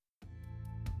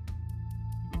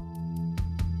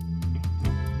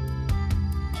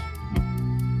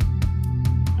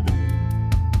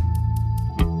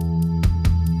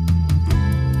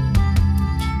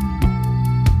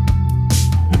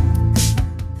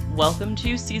Welcome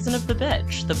to Season of the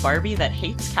Bitch, the Barbie that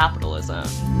hates capitalism.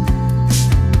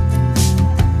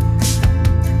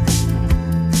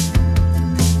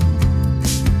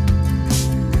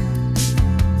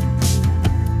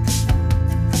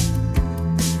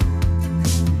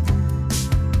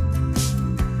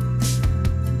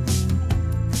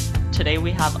 Today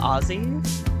we have Ozzy,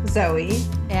 Zoe.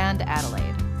 And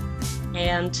Adelaide.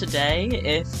 and today,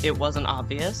 if it wasn't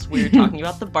obvious, we're talking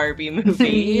about the Barbie movie.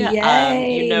 We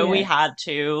Yay! had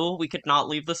to. We could not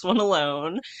leave this one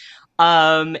alone.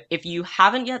 If you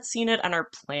haven't yet seen it and are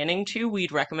planning to,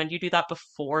 we'd recommend you do that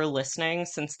before listening,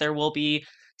 since there will be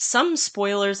some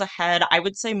spoilers ahead. I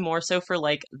would say more so for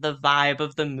like the vibe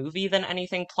of the movie than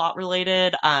anything plot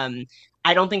related.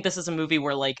 I don't think this is a movie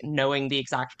where like knowing the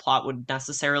exact plot would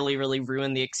necessarily really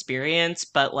ruin the experience,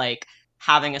 but like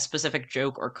having a specific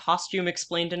joke or costume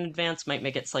explained in advance might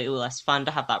make it slightly less fun to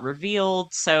have that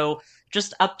revealed. So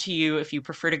just up to you if you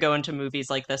prefer to go into movies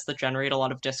like this that generate a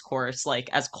lot of discourse, like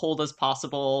as cold as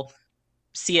possible,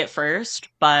 see it first.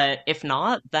 But if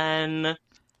not, then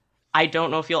I don't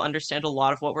know if you'll understand a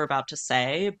lot of what we're about to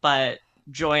say, but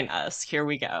join us. Here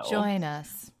we go. Join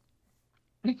us.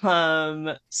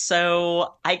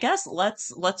 So I guess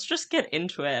let's just get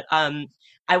into it.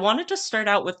 I wanted to start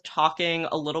out with talking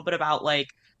a little bit about like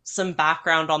some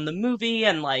background on the movie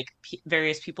and like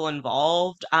various people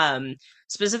involved.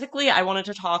 Specifically, I wanted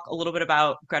to talk a little bit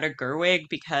about Greta Gerwig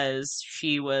because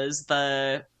she was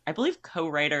the, I believe,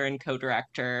 co-writer and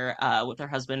co-director with her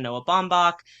husband Noah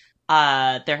Baumbach.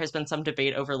 There has been some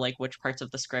debate over like which parts of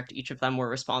the script each of them were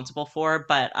responsible for,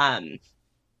 but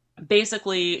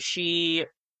basically she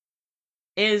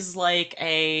is like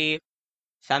a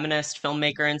feminist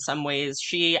filmmaker in some ways.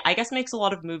 She, I guess, makes a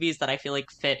lot of movies that I feel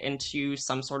like fit into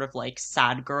some sort of like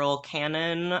sad girl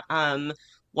canon,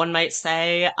 one might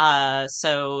say.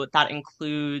 So that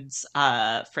includes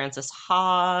Frances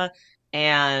Ha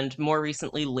and more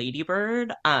recently Lady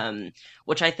Bird,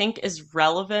 which I think is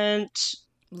relevant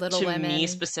Little to me Women.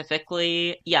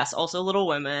 specifically. Yes, also Little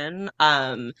Women.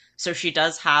 So she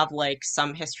does have like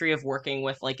some history of working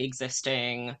with like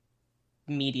existing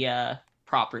media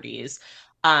properties.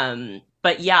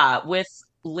 But yeah, with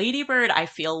Ladybird, I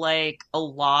feel like a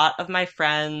lot of my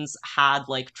friends had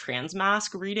like trans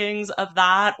mask readings of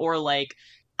that, or like,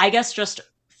 I guess just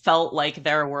felt like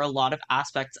there were a lot of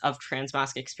aspects of trans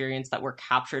mask experience that were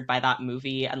captured by that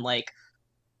movie and like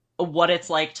what it's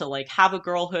like to like have a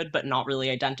girlhood but not really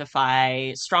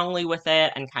identify strongly with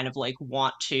it and kind of like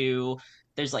want to.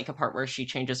 There's like a part where she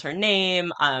changes her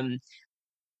name.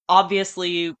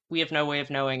 Obviously we have no way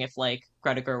of knowing if like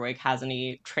Greta Gerwig has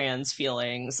any trans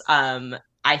feelings.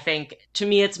 I think to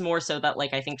me it's more so that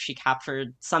like I think she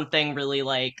captured something really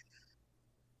like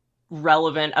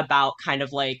relevant about kind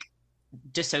of like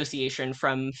dissociation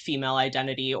from female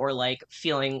identity or like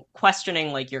feeling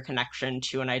questioning like your connection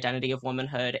to an identity of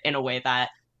womanhood in a way that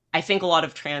I think a lot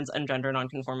of trans and gender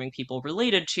nonconforming people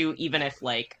related to, even if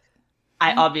like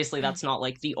I obviously that's not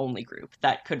like the only group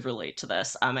that could relate to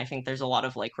this. I think there's a lot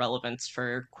of like relevance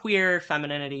for queer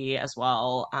femininity as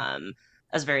well,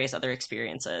 as various other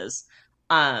experiences.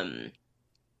 Um,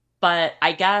 but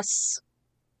I guess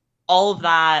all of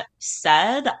that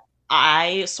said,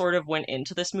 I sort of went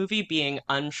into this movie being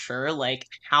unsure like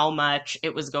how much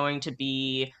it was going to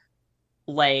be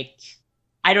like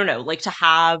I don't know, like to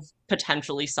have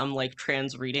potentially some like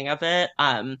trans reading of it,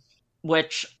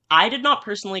 which I did not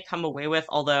personally come away with,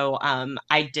 although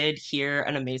I did hear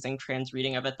an amazing trans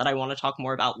reading of it that I want to talk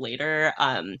more about later.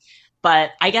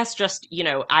 But I guess just,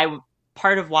 I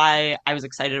part of why I was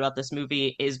excited about this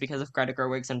movie is because of Greta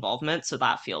Gerwig's involvement, so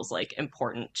that feels like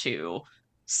important to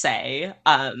say.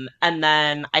 And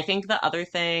then I think the other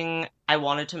thing I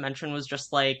wanted to mention was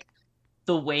just like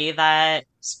the way that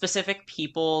specific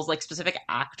people's like specific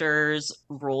actors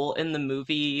role in the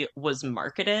movie was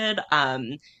marketed.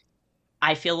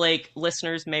 I feel like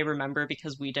listeners may remember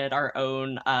because we did our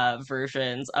own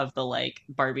versions of the like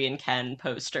Barbie and Ken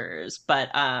posters, but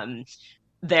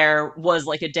there was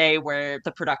like a day where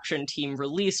the production team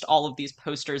released all of these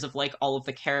posters of like all of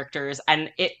the characters,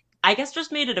 and it I guess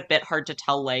just made it a bit hard to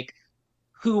tell like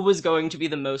who was going to be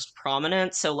the most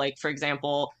prominent. So, like, for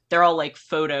example, they're all like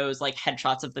photos, like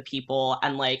headshots of the people.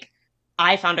 And like,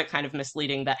 I found it kind of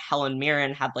misleading that Helen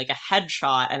Mirren had like a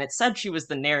headshot and it said she was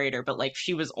the narrator, but like,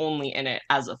 she was only in it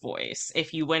as a voice.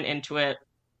 If you went into it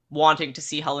wanting to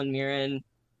see Helen Mirren,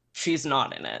 she's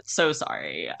not in it. So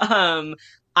sorry.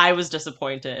 I was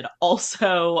disappointed.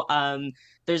 Also,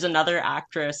 there's another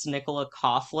actress, Nicola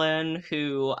Coughlan,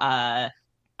 who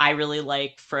I really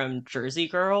like from Jersey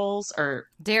Girls, or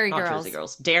Dairy not Jersey Girls.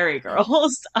 Girls, Dairy Yeah.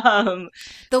 Girls.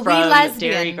 The wee From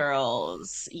Dairy lesbian.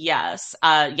 Girls. Yes.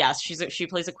 Yes, she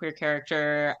plays a queer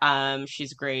character.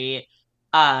 She's great.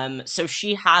 So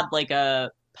she had like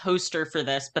a poster for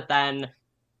this, but then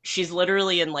she's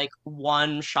literally in like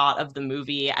one shot of the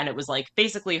movie, and it was like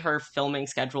basically her filming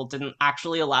schedule didn't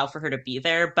actually allow for her to be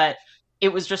there, but it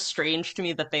was just strange to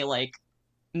me that they like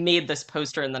made this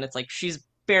poster and then it's like she's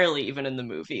barely even in the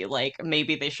movie. Like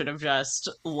maybe they should have just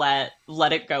let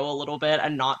it go a little bit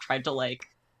and not tried to like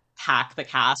pack the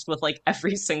cast with like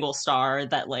every single star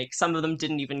that like some of them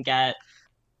didn't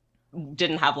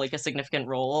have like a significant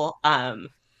role.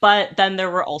 But then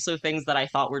there were also things that I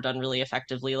thought were done really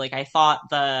effectively. Like I thought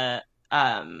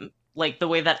like the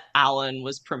way that Alan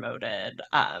was promoted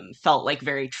felt like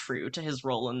very true to his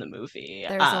role in the movie.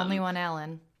 There's only one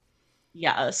Ellen.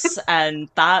 Yes, and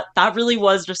that really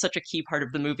was just such a key part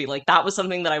of the movie. Like that was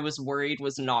something that I was worried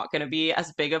was not going to be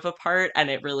as big of a part, and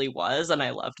it really was, and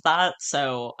I loved that.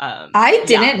 So, I yeah,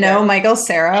 didn't know there. Michael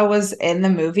Cera was in the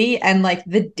movie. And like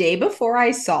the day before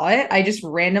I saw it, I just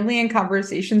randomly in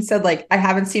conversation said, like, I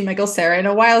haven't seen Michael Cera in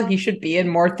a while. He should be in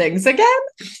more things again.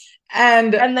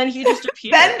 And And then he just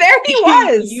then appeared. there he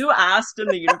was. You asked, and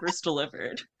the universe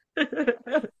delivered.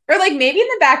 Or like maybe in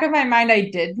the back of my mind, I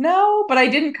did know, but I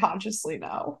didn't consciously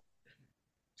know.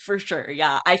 For sure,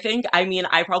 yeah. I mean,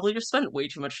 I probably just spent way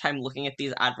too much time looking at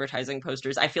these advertising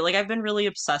posters. I feel like I've been really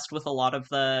obsessed with a lot of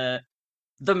the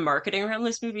marketing around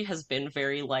this movie has been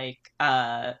very like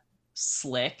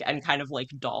slick and kind of like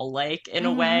doll-like in a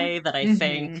Mm-hmm. way that I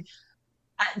think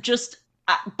Mm-hmm. just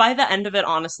by the end of it,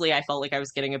 honestly, I felt like I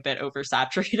was getting a bit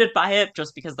oversaturated by it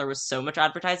just because there was so much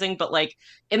advertising. But like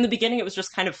in the beginning, it was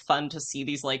just kind of fun to see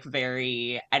these like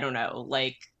very, I don't know,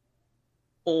 like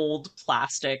old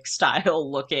plastic style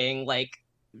looking like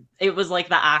it was like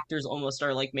the actors almost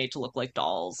are like made to look like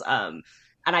dolls.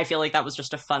 And I feel like that was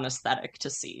just a fun aesthetic to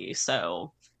see.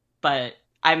 So, but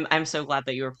I'm so glad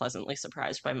that you were pleasantly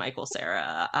surprised by Michael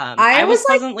Cera. I I was was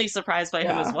like, pleasantly surprised by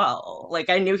him as yeah. well.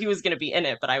 Like I knew he was going to be in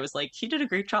it, but I was like, he did a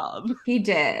great job. He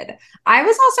did. I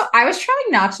was trying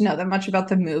not to know that much about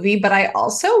the movie, but I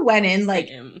also went in like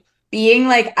Same. being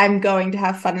like, I'm going to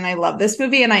have fun and I love this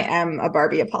movie and I am a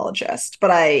Barbie apologist, but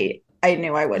I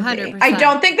knew I would be. I 100%.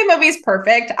 don't think the movie's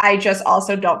perfect. I just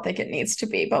also don't think it needs to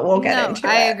be, but we'll get No, into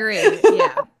I it. agree.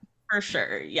 Yeah, for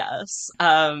sure. Yes.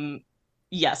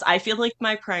 Yes, I feel like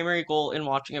my primary goal in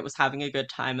watching it was having a good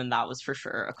time, and that was for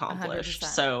sure accomplished. 100%.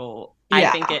 So I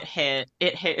think Yeah.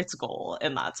 it hit its goal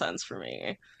in that sense for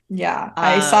me. Yeah.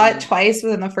 I saw it Um, twice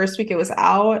within the first week it was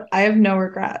out. I have no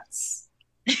regrets.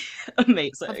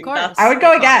 Amazing. Of course. I That's would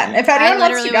go again. iconic. If I anyone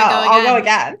wants to literally go, would go I'll go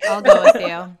again. again. I'll go with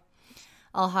you.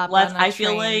 I'll hop on Let's that I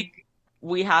feel like train.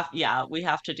 we have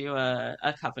to do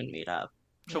a coven meetup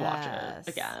to watch it Yes.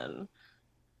 again.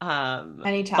 But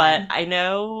Anytime. I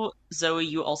know, Zoe,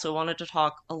 you also wanted to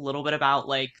talk a little bit about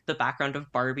like the background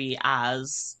of Barbie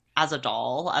as a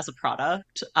doll, as a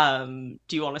product.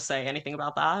 Do you want to say anything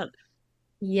about that?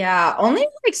 Yeah, only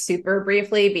like super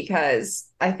briefly because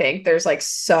I think there's like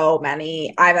so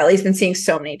many. I've at least been seeing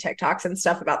so many TikToks and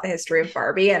stuff about the history of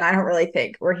Barbie, and I don't really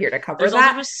think we're here to cover There's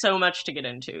also that. just so much to get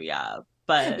into, yeah.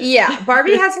 But Yeah,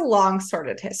 Barbie has a long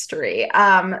sordid history.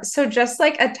 So just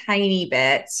like a tiny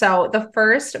bit. So the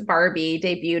first Barbie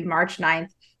debuted March 9th,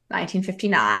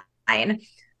 1959,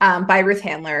 by Ruth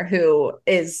Handler, who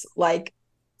is like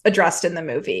addressed in the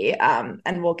movie.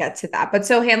 And we'll get to that. But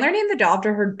so Handler named the doll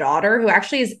after her daughter, who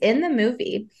actually is in the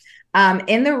movie.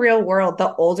 In the real world,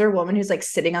 the older woman who's like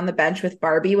sitting on the bench with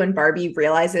Barbie when Barbie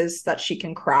realizes that she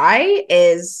can cry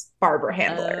is Barbara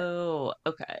Handler. oh,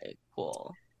 okay,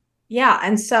 cool. Yeah,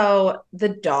 and so the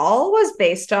doll was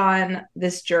based on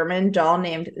this German doll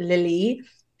named Lily,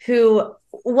 who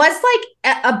was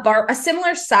like a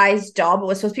similar sized doll, but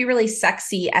was supposed to be really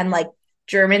sexy. And like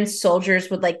German soldiers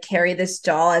would like carry this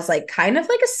doll as like kind of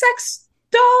like a sex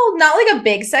doll, not like a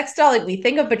big sex doll like we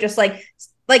think of, but just like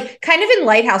kind of in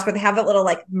Lighthouse where they have that little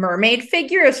like mermaid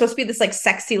figure. It was supposed to be this like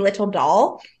sexy little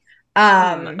doll.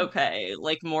 Um, Okay,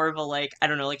 like more of a like I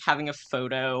don't know, like having a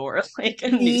photo or like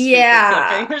a newspaper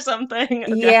clipping yeah, or something.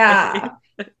 Okay. yeah.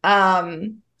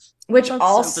 Um, which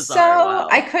That's so also bizarre.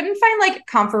 I Wow. couldn't find like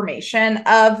confirmation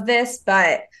of this,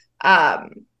 but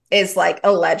um is like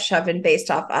alleged to have been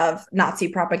based off of Nazi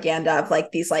propaganda of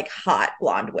like these like hot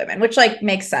blonde women, which like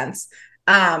makes sense.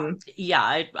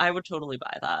 Yeah, I would totally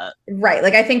buy that. Right.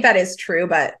 Like I think that is true,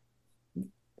 but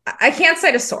I can't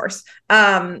cite a source.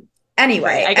 Right.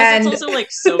 Anyway, I guess it's and also like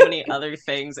so many other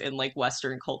things in like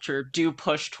Western culture do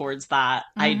push towards that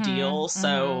Mm-hmm. ideal. Mm-hmm.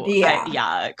 So I yeah,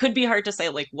 yeah, it could be hard to say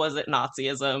like was it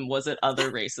Nazism? Was it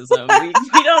other racism?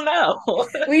 We don't know.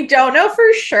 we don't know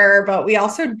for sure, but we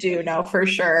also do know for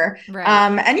sure. Right.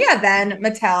 And yeah, then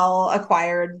Mattel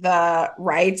acquired the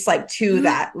rights like to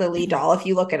that Lily doll. If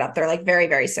you look it up, they're like very,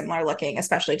 very similar looking,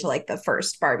 especially to like the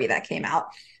first Barbie that came out.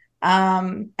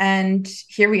 And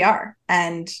here we are.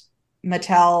 And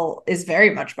Mattel is very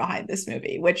much behind this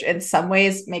movie, which in some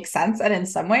ways makes sense. And in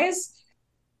some ways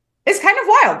is kind of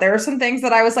wild. There are some things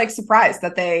that I was like surprised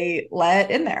that they let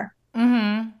in there.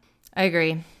 Mm-hmm. I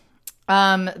agree.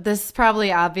 This is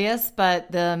probably obvious,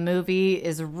 but the movie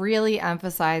is really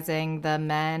emphasizing the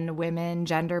men, women,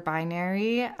 gender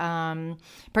binary,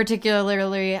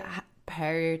 particularly,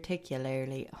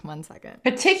 one second.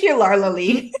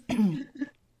 Particularly,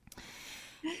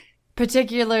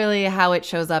 Particularly how it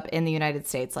shows up in the United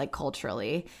States, like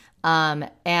culturally.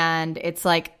 And it's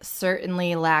like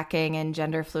certainly lacking in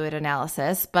gender fluid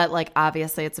analysis, but like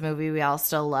obviously it's a movie we all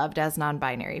still loved as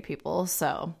non-binary people.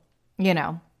 So, you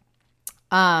know.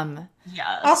 also,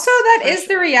 Yes, that for is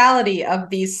the sure. reality of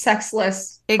these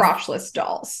sexless, ex- crotchless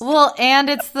dolls. well, and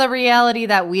it's the reality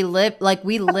that we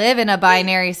live in a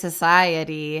binary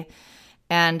society,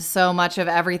 and so much of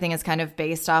everything is kind of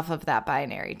based off of that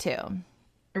binary too.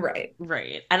 Right.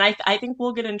 Right. And I think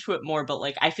we'll get into it more, but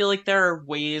like I feel like there are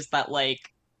ways that like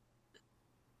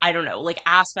I don't know, like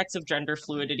aspects of gender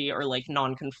fluidity or like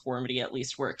nonconformity at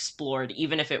least were explored,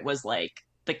 even if it was like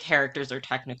the characters are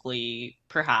technically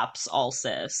perhaps all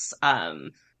cis.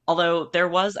 Although there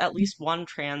was at least one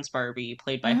trans Barbie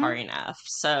played by Mm-hmm. Hari Neff,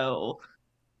 so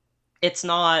it's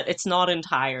not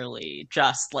entirely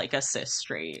just like a cis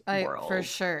straight For world.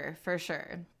 sure, for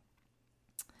sure.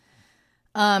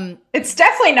 Um, It's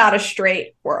definitely not a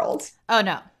straight world. oh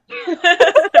no,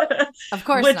 of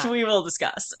course Which not. we will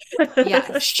discuss.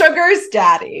 Yes. Sugar's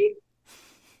daddy.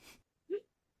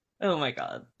 Oh my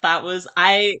God. That was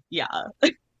I yeah.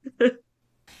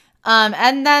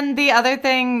 And then the other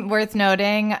thing worth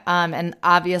noting, and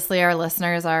obviously our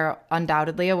listeners are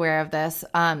undoubtedly aware of this,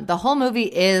 the whole movie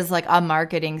is like a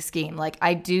marketing scheme. Like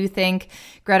I do think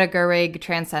Greta Gerwig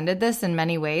transcended this in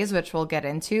many ways, which we'll get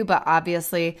into, but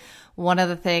obviously one of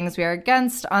the things we are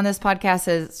against on this podcast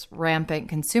is rampant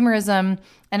consumerism.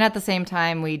 And at the same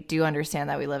time, we do understand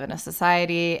that we live in a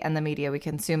society and the media we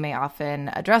consume may often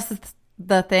address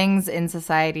the things in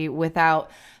society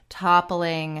without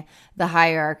toppling the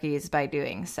hierarchies by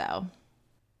doing so.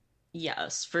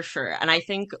 Yes, for sure. And I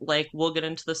think like we'll get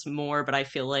into this more, but I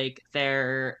feel like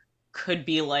there could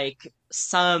be like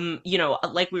some,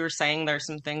 like we were saying, there's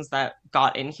some things that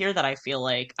got in here that I feel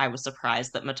like I was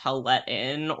surprised that Mattel let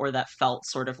in or that felt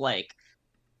sort of like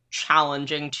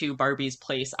challenging to Barbie's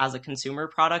place as a consumer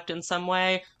product in some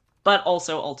way. But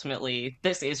also ultimately,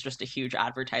 this is just a huge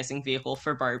advertising vehicle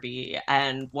for Barbie,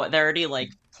 and what they're already like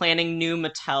planning new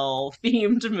Mattel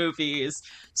themed movies.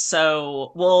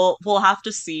 So we'll have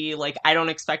to see. Like, I don't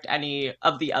expect any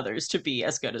of the others to be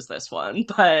as good as this one,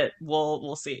 but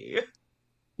we'll see.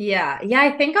 Yeah. Yeah.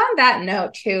 I think on that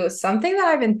note, too, something that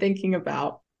I've been thinking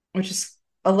about, which is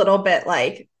a little bit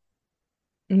like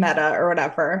meta or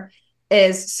whatever,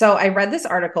 is so I read this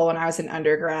article when I was in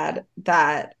undergrad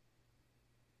that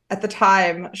at the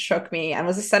time shook me and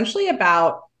was essentially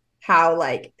about how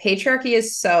like patriarchy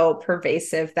is so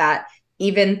pervasive that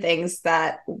even things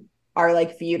that are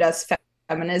like viewed as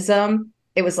feminism,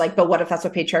 it was like, but what if that's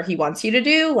what patriarchy wants you to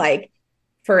do? Like,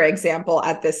 for example,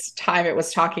 at this time, it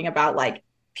was talking about like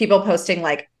people posting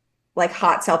like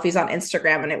hot selfies on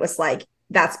Instagram, and it was like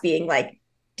that's being like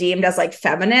deemed as like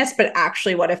feminist, but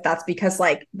actually, what if that's because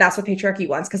like that's what patriarchy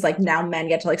wants? Because like now men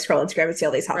get to like scroll Instagram and see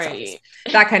all these hot selfies,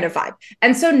 Right. that kind of vibe.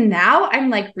 And so now I'm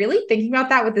like really thinking about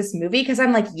that with this movie because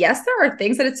I'm like, yes, there are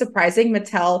things that it's surprising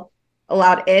Mattel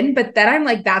allowed in, but then I'm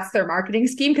like, that's their marketing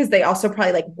scheme because they also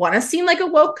probably like want to seem like a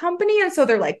woke company. And so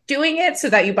they're like doing it so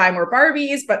that you buy more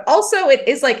Barbies, but also it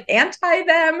is like anti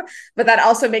them, but that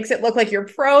also makes it look like you're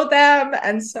pro them.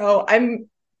 And so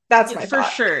that's Yeah, my for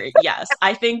thought. sure. Yes.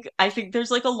 I think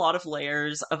there's like a lot of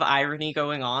layers of irony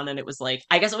going on, and it was like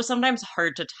I guess it was sometimes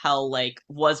hard to tell like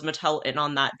was Mattel in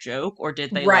on that joke or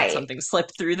did they let Right. something slip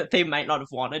through that they might not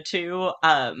have wanted to.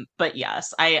 But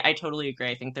yes, I totally agree.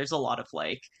 I think there's a lot of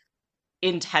like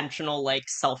intentional like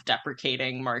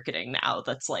self-deprecating marketing now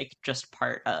that's like just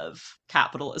part of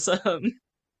capitalism.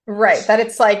 Right. That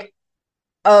it's like,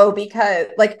 oh, because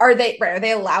like are they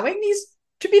allowing these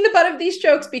to be the butt of these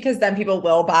jokes because then people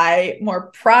will buy more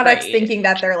products Right. thinking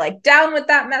that they're like down with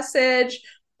that message,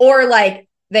 or like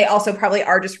they also probably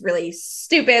are just really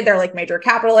stupid, they're like major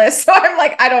capitalists. So I'm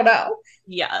like, I don't know.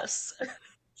 Yes.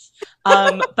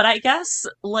 But I guess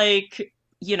like,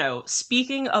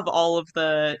 speaking of all of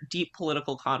the deep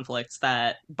political conflicts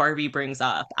that Barbie brings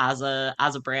up as a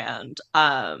brand,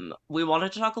 we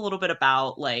wanted to talk a little bit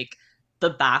about like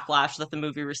the backlash that the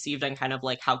movie received and kind of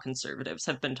like how conservatives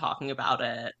have been talking about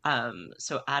it.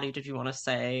 So Addie, did you want to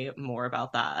say more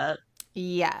about that?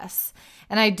 Yes.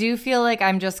 And I do feel like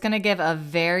I'm just going to give a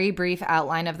very brief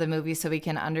outline of the movie so we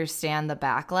can understand the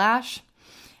backlash.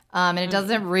 And it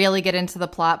doesn't really get into the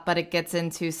plot, but it gets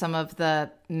into some of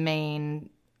the main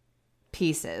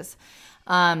pieces.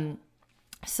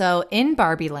 So in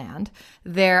Barbie Land,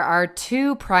 there are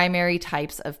two primary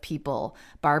types of people,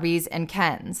 Barbies and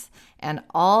Kens, and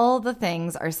all the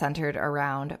things are centered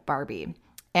around Barbie.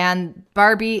 And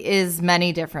Barbie is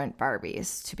many different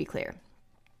Barbies, to be clear.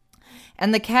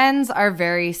 And the Kens are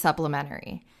very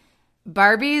supplementary.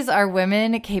 Barbies are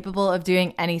women capable of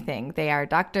doing anything. They are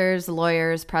doctors,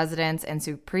 lawyers, presidents, and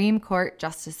Supreme Court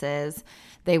justices.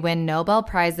 They win Nobel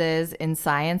Prizes in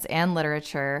science and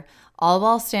literature, all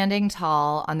while standing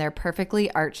tall on their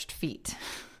perfectly arched feet.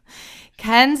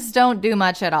 Kens don't do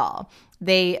much at all.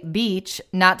 They beach,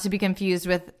 not to be confused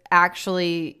with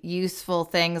actually useful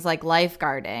things like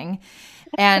lifeguarding,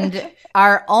 and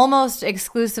are almost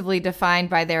exclusively defined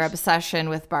by their obsession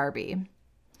with Barbie.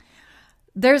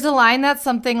 There's a line that's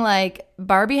something like,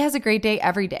 Barbie has a great day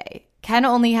every day. Ken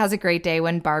only has a great day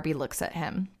when Barbie looks at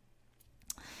him.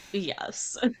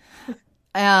 Yes.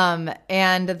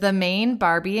 And the main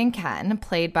Barbie and Ken,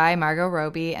 played by Margot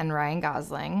Robbie and Ryan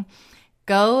Gosling,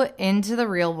 go into the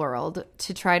real world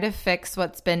to try to fix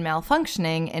what's been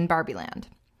malfunctioning in Barbie Land.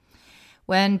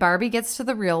 When Barbie gets to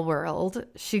the real world,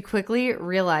 she quickly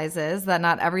realizes that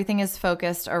not everything is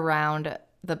focused around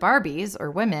the Barbies, or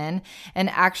women, and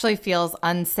actually feels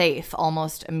unsafe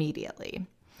almost immediately.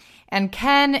 And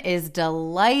Ken is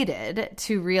delighted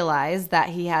to realize that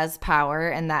he has power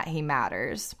and that he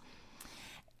matters.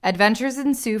 Adventures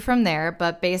ensue from there,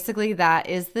 but basically that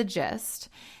is the gist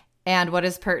and what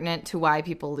is pertinent to why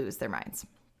people lose their minds.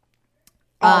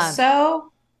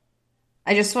 Also,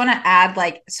 I just want to add,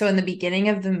 like, so in the beginning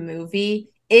of the movie,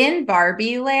 in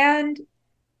Barbie Land,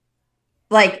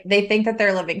 like they think that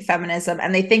they're living feminism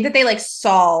and they think that they like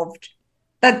solved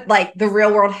that, like the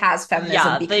real world has feminism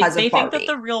Yeah, because they of think that Barbie.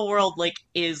 the real world like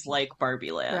is like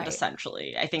Barbie Land, Right.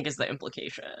 essentially, I think is the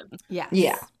implication. Yes.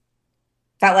 Yeah.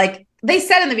 That like they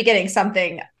said in the beginning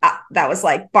something that was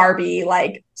like Barbie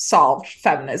like solved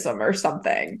feminism or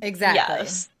something. Exactly.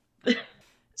 Yes.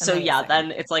 So yeah, Amazing.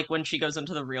 then it's like when she goes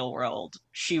into the real world,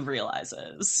 she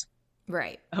realizes,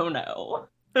 Right. oh no,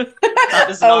 that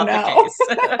is Oh, not no.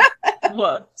 the case.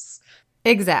 Whoops.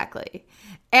 Exactly.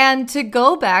 And to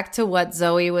go back to what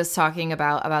Zoe was talking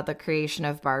about the creation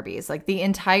of Barbies, like the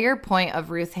entire point of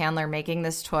Ruth Handler making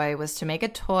this toy was to make a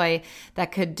toy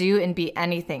that could do and be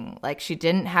anything. Like she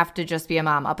didn't have to just be a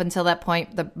mom. Up until that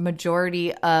point, the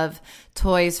majority of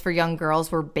toys for young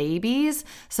girls were babies.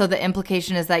 So the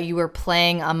implication is that you were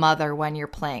playing a mother when you're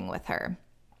playing with her.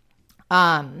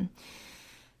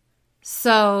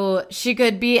 So she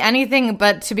could be anything,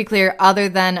 but to be clear, other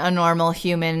than a normal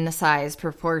human size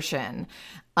proportion.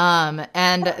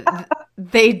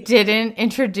 They didn't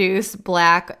introduce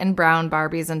black and brown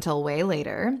Barbies until way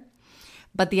later.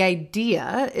 But the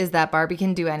idea is that Barbie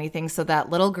can do anything so that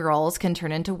little girls can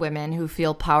turn into women who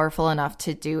feel powerful enough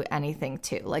to do anything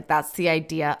too. Like that's the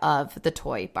idea of the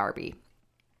toy Barbie.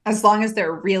 As long as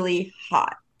they're really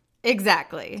hot.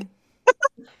 Exactly.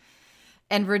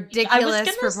 And I was ridiculous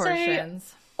gonna proportions.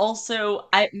 say, also,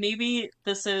 maybe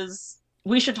this is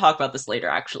we should talk about this later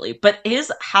actually, but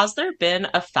has there been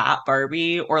a fat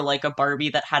Barbie or like a Barbie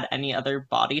that had any other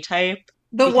body type?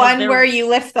 The Because one where you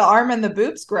lift the arm and the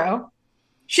boobs grow.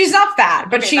 She's not fat,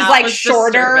 but okay, she's that like was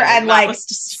shorter disturbing. and That like was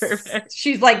disturbing.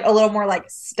 she's like a little more like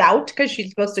stout because she's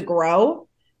supposed to grow.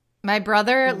 My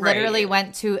brother literally Right.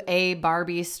 went to a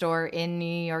Barbie store in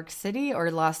New York City or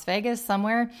Las Vegas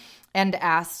somewhere and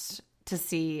asked to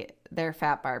see their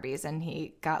fat Barbies, and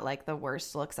he got like the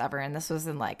worst looks ever. And this was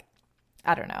in like,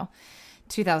 I don't know,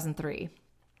 2003.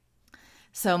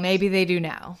 So maybe they do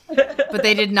now, but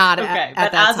they did not Okay, at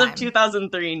but that as time. of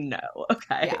 2003, no.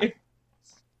 Okay. Yeah.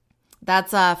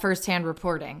 That's firsthand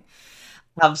reporting.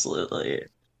 Absolutely.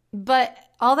 But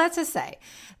all that to say,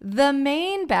 the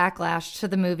main backlash to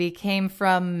the movie came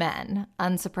from men,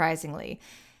 unsurprisingly,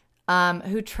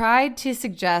 who tried to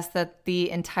suggest that the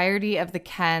entirety of the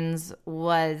Kens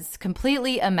was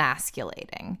completely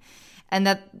emasculating and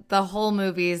that the whole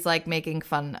movie is like making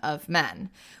fun of men,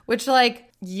 which like,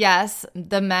 yes,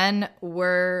 the men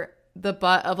were the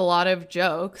butt of a lot of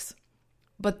jokes,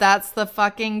 but that's the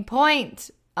fucking point.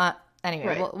 Anyway,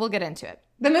 Right. we'll get into it.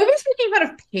 The movie's making fun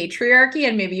of patriarchy,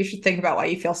 and maybe you should think about why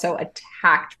you feel so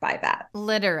attacked by that.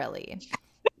 Literally.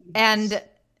 And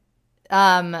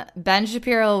Ben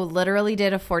Shapiro literally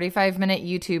did a 45-minute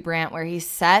YouTube rant where he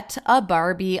set a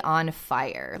Barbie on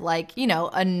fire, like, you know,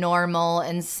 a normal,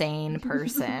 insane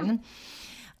person.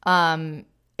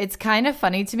 It's kind of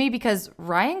funny to me because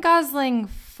Ryan Gosling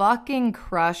fucking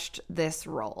crushed this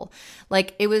role.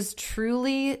 Like, it was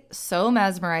truly so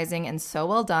mesmerizing and so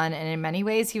well done. And in many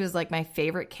ways, he was like my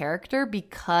favorite character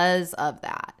because of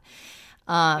that.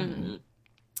 And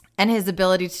his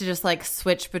ability to just like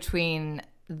switch between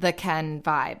the Ken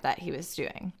vibe that he was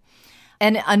doing.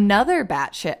 And another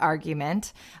batshit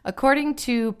argument, according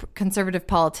to conservative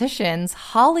politicians,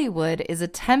 Hollywood is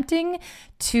attempting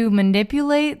to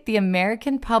manipulate the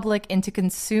American public into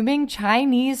consuming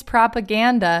Chinese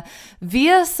propaganda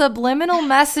via subliminal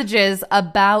messages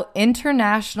about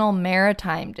international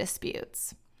maritime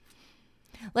disputes.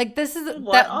 Like, this is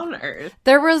what on earth?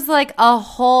 There was like a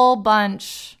whole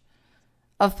bunch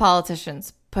of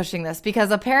politicians pushing this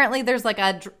because apparently there's like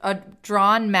a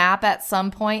drawn map at some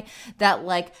point that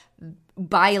like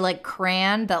by like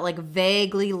crayon that like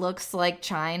vaguely looks like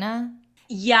China.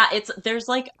 Yeah, there's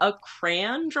like a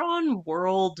crayon drawn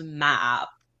world map.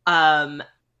 And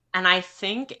I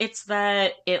think it's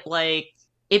that it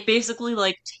basically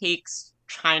like takes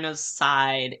China's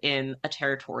side in a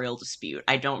territorial dispute.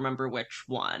 I don't remember which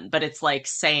one, but it's like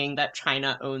saying that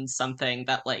China owns something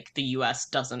that like the US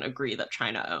doesn't agree that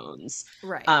China owns,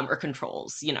 Right. Or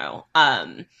controls, you know.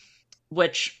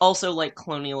 Which also like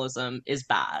colonialism is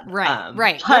bad. Right.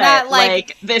 Right. But not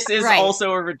like this is right.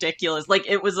 also a ridiculous, like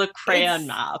it was a crayon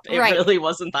map. It right. really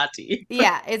wasn't that deep.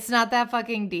 Yeah, it's not that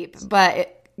fucking deep,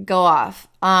 but go off.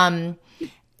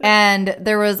 And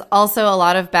there was also a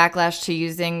lot of backlash to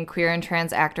using queer and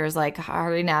trans actors like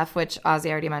Harvey Neff, which Ozzy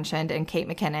already mentioned, and Kate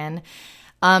McKinnon.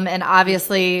 And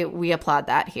obviously we applaud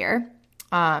that here.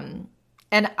 And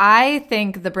I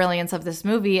think the brilliance of this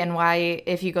movie and why,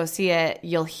 if you go see it,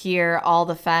 you'll hear all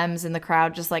the femmes in the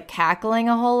crowd just like cackling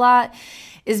a whole lot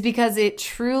is because it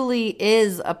truly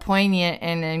is a poignant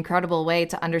and incredible way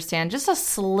to understand just a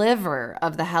sliver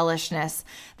of the hellishness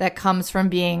that comes from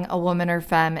being a woman or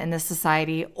femme in this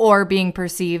society or being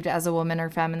perceived as a woman or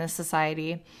femme in this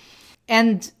society.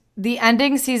 And the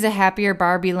ending sees a happier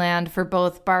Barbie land for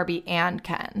both Barbie and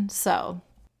Ken. So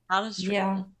that is true.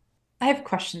 Yeah. I have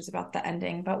questions about the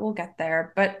ending, but we'll get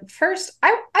there. But first, I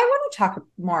want to talk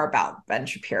more about Ben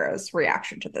Shapiro's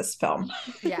reaction to this film.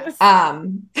 Yes.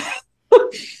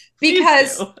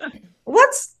 Because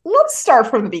let's start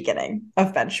from the beginning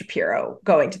of Ben Shapiro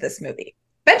going to this movie.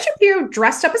 Ben Shapiro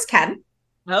dressed up as Ken.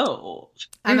 Oh,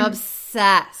 I'm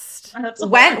obsessed.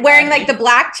 Went wearing like the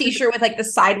black t-shirt with like the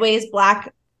sideways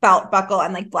black belt buckle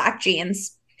and like black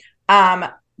jeans.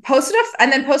 Posted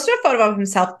a photo of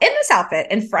himself in this outfit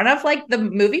in front of like the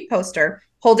movie poster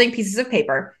holding pieces of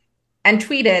paper and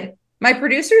tweeted, "My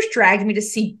producers dragged me to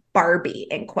see Barbie,"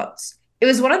 in quotes. "It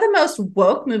was one of the most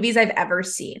woke movies I've ever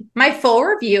seen. My full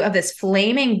review of this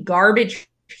flaming garbage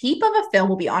heap of a film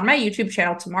will be on my YouTube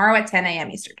channel tomorrow at 10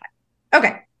 a.m. Eastern time."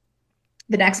 Okay.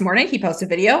 The next morning, he posted a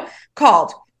video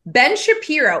called "Ben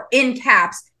Shapiro, in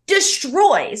caps,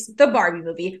 destroys the Barbie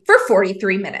movie for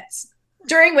 43 minutes.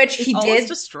 During which he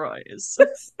destroys.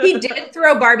 He did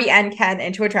throw Barbie and Ken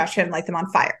into a trash can and light them on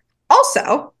fire.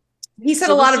 Also, he said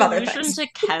a lot of other things. The solution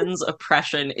to Ken's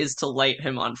oppression is to light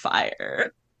him on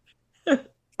fire.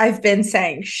 I've been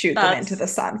saying shoot them into the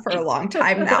sun for a long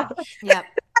time now. Yep.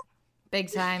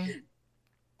 Big time.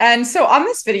 And so on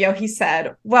this video, he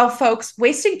said, "Well, folks,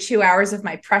 wasting 2 hours of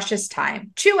my precious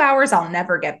time, 2 hours I'll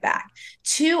never get back,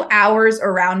 2 hours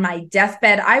around my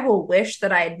deathbed I will wish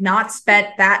that I had not spent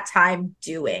that time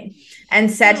doing,"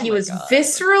 and said he was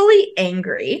viscerally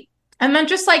angry. And then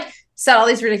just like said all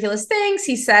these ridiculous things.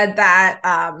 He said that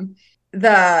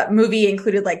the movie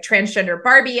included like transgender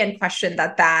Barbie and questioned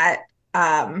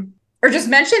or just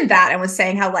mentioned that and was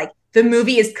saying how like the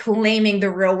movie is claiming the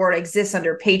real world exists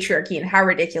under patriarchy and how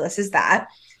ridiculous is that?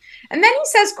 And then he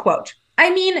says, quote, "I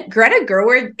mean, Greta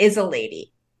Gerwig is a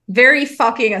lady. Very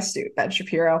fucking astute, Ben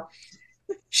Shapiro.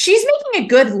 She's making a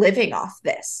good living off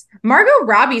this. Margot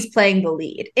Robbie's playing the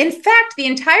lead. In fact, the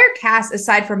entire cast,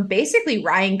 aside from basically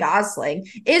Ryan Gosling,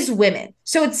 is women.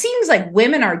 So it seems like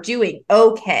women are doing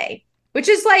okay," which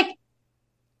is like,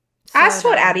 as to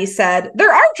what Addie said,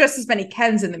 there are just as many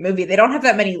Kens in the movie. They don't have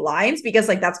that many lines because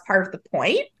like that's part of the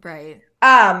point. Right.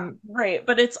 Right,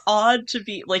 but it's odd to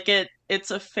be like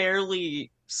it's a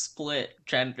fairly split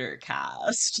gender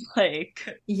cast.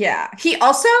 Like, yeah. He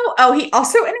also in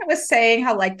it was saying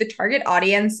how like the target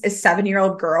audience is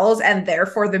 7-year-old girls and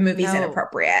therefore the movie's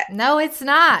inappropriate. No, it's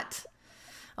not.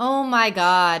 Oh my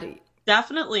God.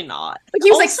 Definitely not. Like he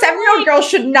was like, Also, 7-year-old like, girls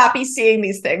should not be seeing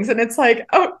these things. And it's like,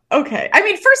 oh, okay. I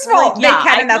mean, first of like, all, they yeah,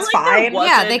 can, I and feel that's like there fine.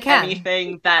 Yeah, they wasn't can.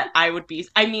 anything that I would be.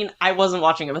 I mean, I wasn't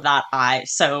watching it with that eye,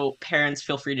 so parents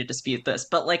feel free to dispute this.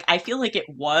 But like, I feel like it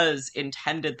was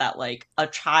intended that like a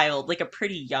child, like a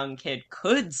pretty young kid,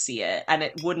 could see it, and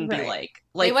it wouldn't be Right.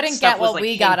 They like wouldn't get stuff was what like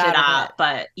we got hinted out of at, it.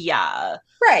 but yeah,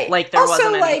 Right. like there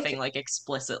wasn't Also, anything like, like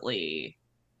explicitly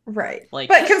right. like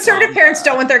But conservative parents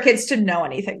don't genre. want their kids to know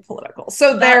anything political.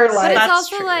 So they're That's But it's like, that's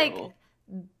also like true.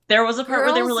 There was a part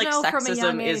where they were girls like, know from a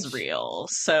young sexism is age. real.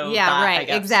 So Yeah, that, I right.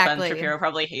 guess, Ben Exactly. Shapiro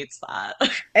probably hates that.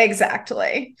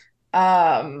 exactly.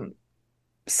 Um,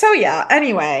 so yeah,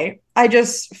 anyway, I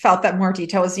just felt that more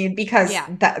detail was needed because Yeah.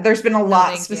 there's been a No, lot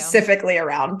thank you. specifically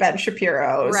around Ben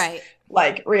Shapiro's Right.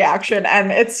 like reaction.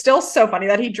 And it's still so funny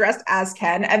that he dressed as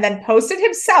Ken and then posted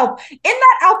himself in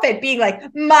that outfit being like,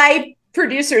 my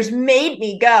producers made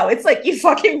me go. It's like you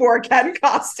fucking wore Ken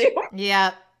costume.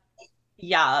 Yeah.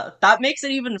 Yeah, that makes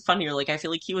it even funnier. Like, I feel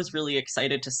like he was really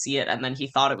excited to see it, and then he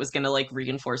thought it was gonna, like,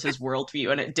 reinforce his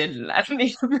worldview, and it didn't. That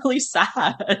made him really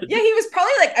sad. Yeah, he was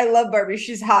probably like, I love Barbie.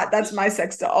 She's hot. That's my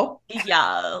sex doll.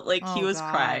 Yeah, like, he Oh was God.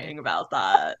 crying about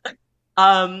that.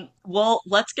 Well,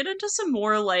 let's get into some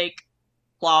more, like,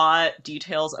 plot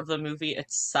details of the movie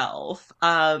itself.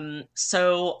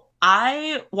 So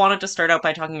I wanted to start out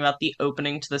by talking about the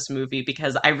opening to this movie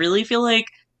because I really feel like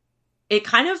it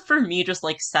kind of for me just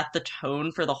like set the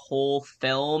tone for the whole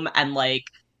film, and like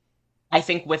I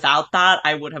think without that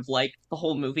I would have liked the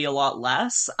whole movie a lot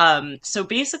less. So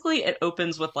basically it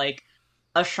opens with like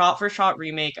a shot for shot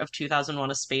remake of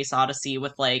 2001: A Space Odyssey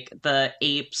with like the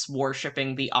apes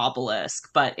worshipping the obelisk,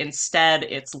 but instead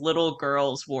it's little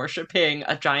girls worshipping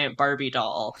a giant Barbie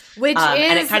doll. Which And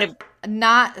it is kind of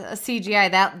not a CGI.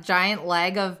 That giant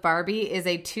leg of Barbie is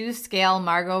a 2 scale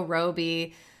Margot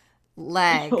Robbie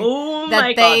leg oh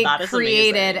my that God, they that is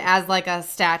created amazing. as like a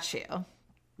statue.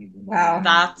 Wow.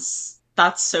 That's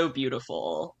so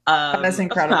beautiful. That is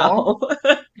incredible. Wow.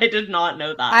 I did not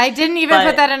know that. I didn't even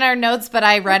put But that in our notes, but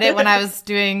I read it when I was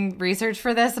doing research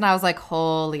for this and I was like,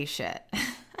 holy shit.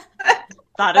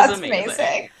 that is That's amazing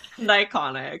amazing. and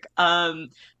iconic.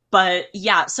 But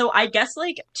yeah, so I guess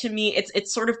like to me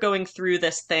it's sort of going through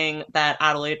this thing that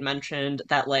Adelaide mentioned,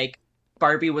 that like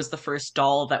Barbie was the first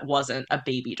doll that wasn't a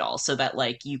baby doll, so that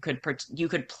like you could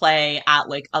play at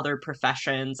like other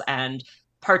professions and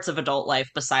parts of adult life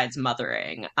besides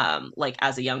mothering, like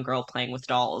as a young girl playing with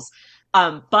dolls.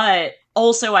 But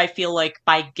also I feel like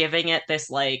by giving it this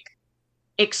like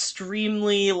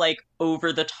extremely like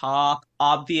over the top,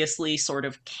 obviously sort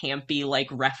of campy, like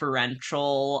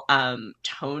referential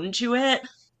tone to it,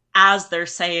 as they're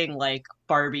saying like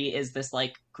Barbie is this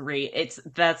like great, it's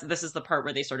that's this is the part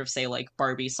where they sort of say like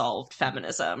Barbie solved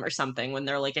feminism or something when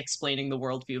they're like explaining the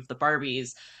worldview of the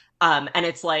Barbies. And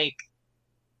it's like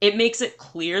it makes it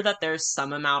clear that there's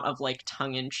some amount of like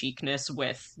tongue-in-cheekness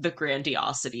with the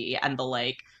grandiosity and the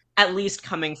like, at least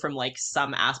coming from like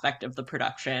some aspect of the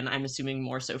production. I'm assuming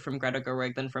more so from Greta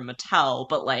Gerwig than from Mattel,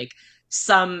 but like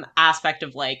some aspect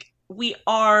of like we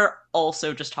are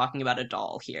also just talking about a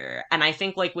doll here. And I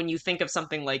think like when you think of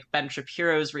something like Ben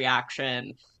Shapiro's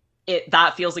reaction, it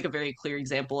that feels like a very clear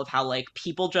example of how like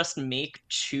people just make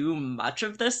too much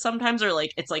of this sometimes, or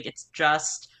like it's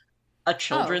just a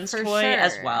Oh, children's for toy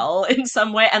as sure. well in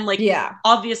some way. And like Yeah.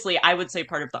 obviously I would say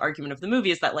part of the argument of the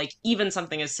movie is that like even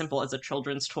something as simple as a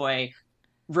children's toy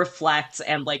reflects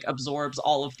and like absorbs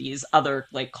all of these other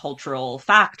like cultural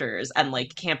factors and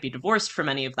like can't be divorced from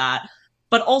any of that.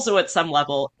 But also at some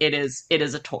level it is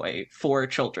a toy for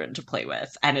children to play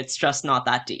with, and it's just not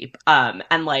that deep.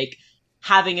 And like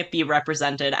having it be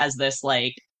represented as this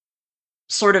like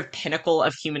sort of pinnacle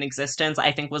of human existence,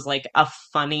 I think was like a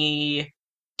funny,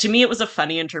 to me it was a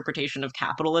funny interpretation of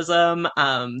capitalism,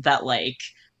 that like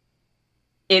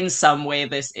in some way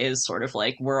this is sort of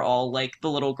like we're all like the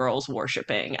little girls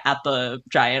worshiping at the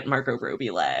giant Margot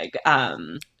Robbie leg,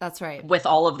 That's right. with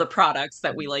all of the products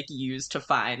that we like use to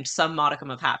find some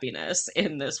modicum of happiness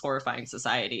in this horrifying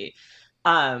society.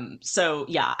 So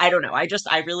yeah, I don't know,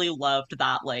 I really loved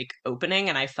that like opening,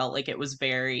 and I felt like it was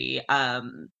very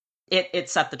it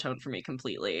set the tone for me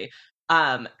completely.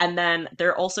 And then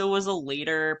there also was a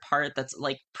later part that's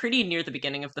like pretty near the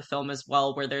beginning of the film as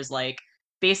well, where there's like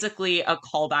basically a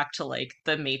callback to like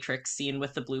the Matrix scene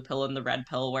with the blue pill and the red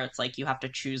pill, where it's like you have to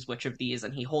choose which of these,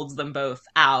 and he holds them both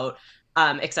out.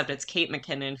 Except it's Kate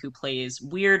McKinnon who plays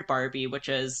Weird Barbie, which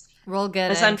is We'll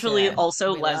get into essentially it.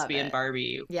 also We love lesbian it.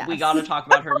 Barbie. We Yes. got to talk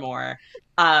about her more.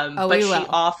 Oh, But we she will.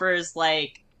 offers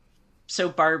like so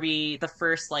Barbie, the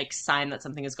first like sign that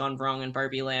something has gone wrong in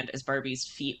Barbie Land is Barbie's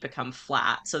feet become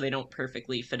flat, so they don't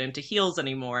perfectly fit into heels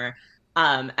anymore.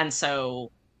 And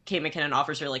so Kate McKinnon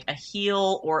offers her like a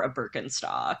heel or a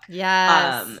Birkenstock.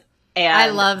 Um, Yes. I and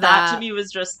love that to that. me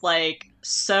was just like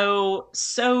so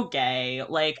gay.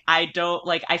 Like I don't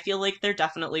like I feel like there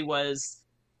definitely was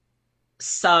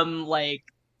some like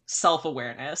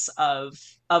self-awareness of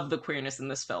the queerness in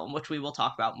this film, which we will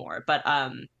talk about more. But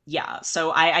yeah,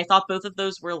 so I thought both of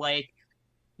those were like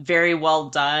very well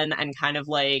done and kind of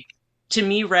like to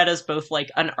me read as both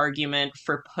like an argument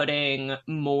for putting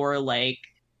more like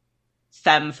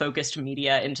femme focused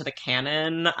media into the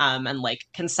canon, and like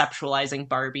conceptualizing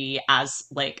Barbie as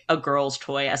like a girl's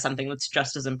toy, as something that's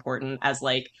just as important as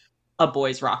like a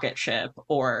boy's rocket ship,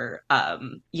 or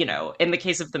in the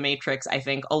case of the Matrix, I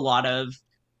think a lot of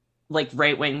like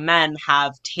right-wing men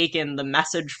have taken the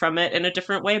message from it in a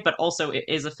different way, but also it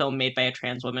is a film made by a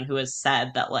trans woman who has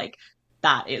said that like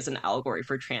that is an allegory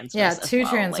for Yeah, transness as two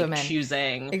well, trans like women.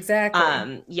 choosing. Exactly.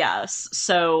 Yes,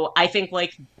 so I think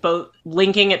like both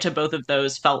linking it to both of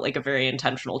those felt like a very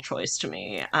intentional choice to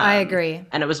me, I agree.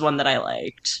 and it was one that I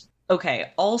liked.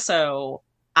 Okay, also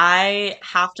I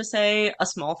have to say a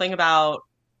small thing about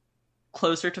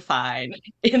Closer to Fine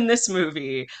in this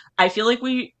movie. I feel like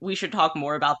we should talk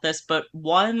more about this, but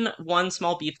one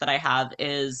small beef that I have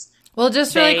is Well,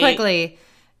 just really they quickly,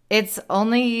 it's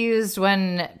only used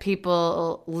when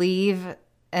people leave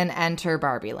and enter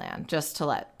Barbie Land, just to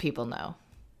let people know.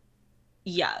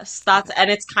 yes, that's and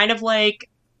it's kind of like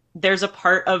there's a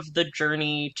part of the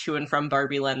journey to and from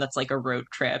Barbie Land that's like a road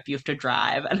trip. You have to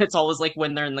drive, and it's always like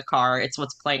when they're in the car, it's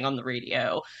what's playing on the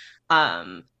radio.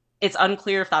 Um, it's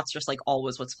unclear if that's just like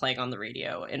always what's playing on the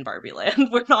radio in Barbie Land.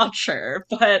 We're not sure,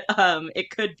 but it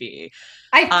could be.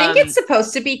 I think it's Um,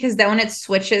 supposed to be because then when it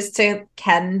switches to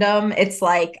Kendom, it's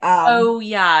like, oh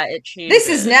yeah, it this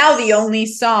is now the changes. only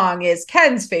song is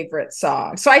Ken's favorite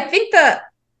song. So I think the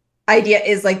idea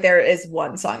is like there is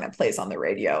one song that plays on the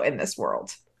radio in this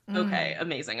world. Okay, Mm.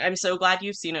 amazing. I'm so glad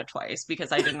you've seen it twice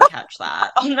because I didn't catch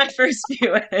that on my first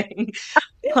viewing.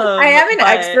 I am an But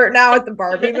expert now at the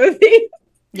Barbie movie.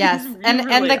 Yes, you and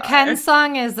really the Ken are.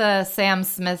 song is a Sam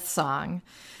Smith song.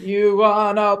 You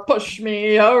wanna push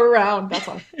me around. That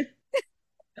song.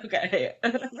 Okay.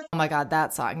 Oh my God,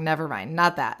 that song. Never mind,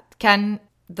 not that. Ken,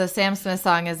 the Sam Smith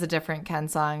song is a different Ken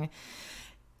song,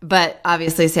 but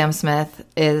obviously Sam Smith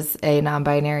is a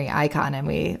non-binary icon, and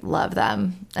we love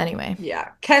them anyway.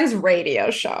 Yeah. Ken's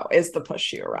radio show is the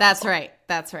push you around That's song. right.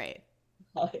 That's right.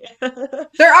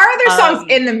 There are other songs Um,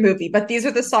 in the movie, but these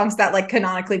are the songs that like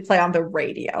canonically play on the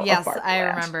radio of Yes, Barbie I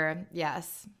Land. remember.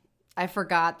 Yes. I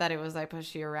forgot that it was I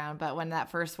Push You Around, but when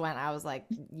that first went, I was like,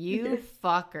 you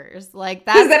fuckers. Like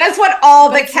Because then that's it's what all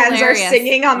the that's Kens are hilarious.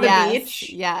 singing on the Yes. beach.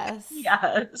 Yes.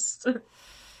 yes.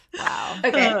 Wow.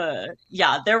 Okay.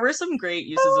 Yeah, there were some great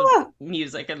uses of Ah.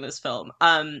 music in this film.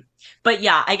 But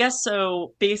yeah, I guess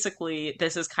so basically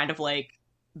this is kind of like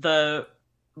the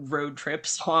road trip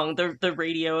song, the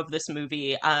radio of this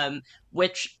movie,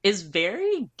 which is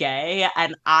very gay,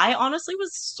 and I honestly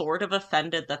was sort of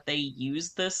offended that they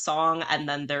used this song and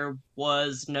then there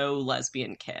was no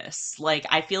lesbian kiss. Like,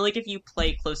 I feel like if you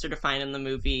play Closer to Fine in the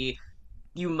movie,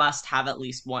 you must have at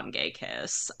least one gay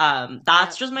kiss.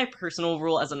 That's Yep. just my personal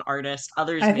rule as an artist.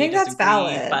 Others I may think that's disagree,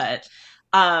 valid.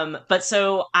 but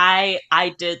so I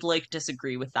did like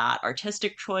disagree with that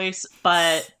artistic choice,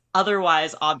 but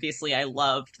otherwise, obviously, I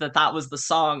loved that that was the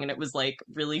song, and it was like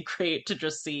really great to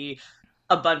just see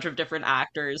a bunch of different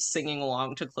actors singing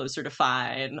along to Closer to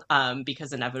Fine,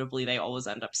 because inevitably they always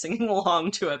end up singing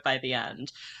along to it by the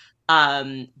end.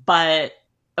 But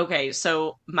okay,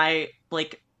 so my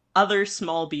like other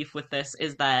small beef with this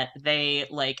is that they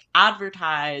like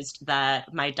advertised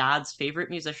that my dad's favorite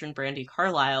musician, Brandy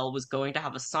Carlisle, was going to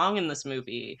have a song in this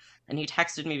movie, and he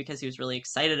texted me because he was really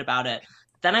excited about it.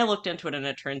 Then I looked into it and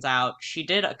it turns out she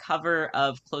did a cover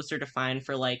of Closer to Fine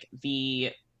for like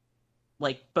the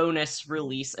like bonus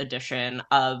release edition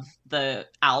of the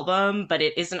album, but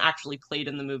it isn't actually played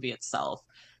in the movie itself.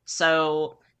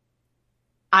 So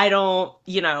I don't,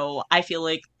 I feel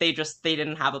like they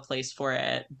didn't have a place for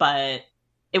it, but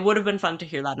it would have been fun to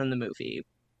hear that in the movie.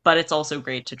 But it's also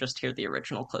great to just hear the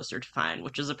original Closer to Fine,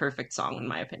 which is a perfect song in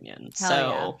my opinion. Hell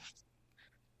yeah. So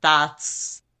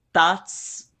that's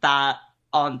that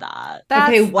on that.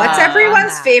 Okay, That's what's that on everyone's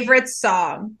that. favorite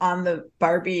song on the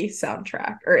Barbie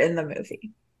soundtrack or in the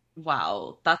movie?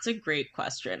 Wow, that's a great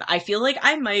question. I feel like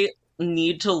I might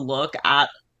need to look at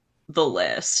the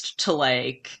list to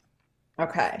like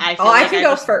Okay. I Oh, feel I like can I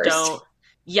go just first. don't.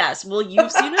 Yes, well,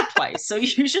 you've seen it twice, so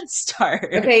you should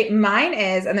start. Okay, mine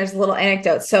is, and there's a little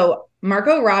anecdote. So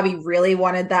Margot Robbie really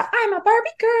wanted that "I'm a Barbie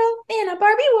girl in a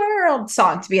Barbie world"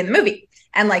 song to be in the movie,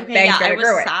 and like Okay, begged yeah, I Greta was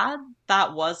Gerwig. sad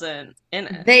that wasn't in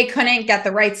it. They couldn't get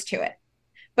the rights to it.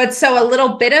 But so a Gotcha.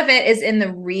 little bit of it is in the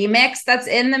remix that's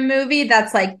in the movie.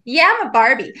 That's like, yeah, I'm a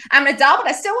Barbie. I'm an adult, but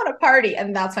I still want to party.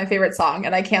 And that's my favorite song.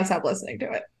 And I can't stop listening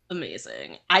to it.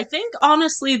 Amazing. I think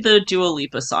honestly the Dua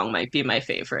Lipa song might be my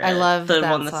I favorite. love The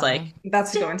one that that's like song.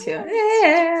 That's a good one too. dance,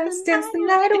 Yes, dance the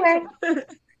night away. the night.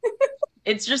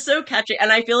 It's just so catchy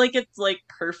and I feel like it's like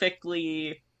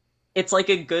perfectly it's like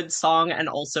a good song and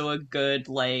also a good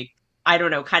like I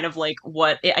don't know, kind of like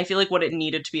I feel like what it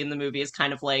needed to be in the movie is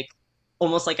kind of like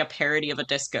almost like a parody of a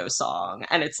disco song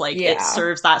and it's like it Yeah.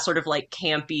 serves that sort of like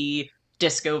campy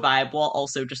disco vibe while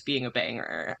also just being a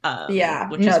banger, Yeah.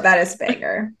 which is No, that great. is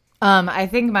banger. I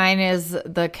think mine is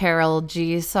the Carol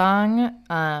G song,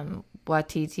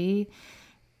 Watiti,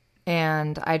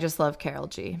 and I just love Carol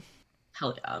G.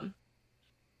 Hell yeah.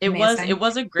 It Amazing.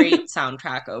 was a great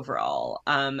soundtrack overall.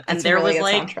 And It's a there really was good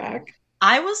like soundtrack.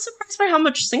 I was surprised by how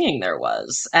much singing there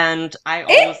was, and I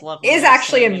It always love when is there's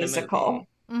actually a singing in a movie. musical.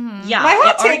 Mm-hmm. My Yeah,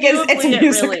 it hot take is it's a arguably it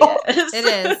really musical. It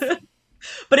is. is.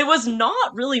 But it was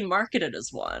not really marketed as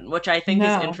one, which I think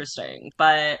is No. interesting.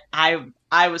 But I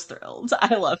was thrilled.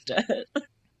 I loved it.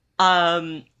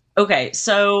 Um, okay,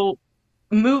 so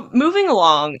moving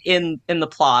along in the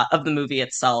plot of the movie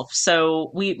itself.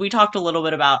 So we talked a little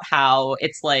bit about how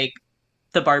it's like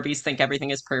the Barbies think everything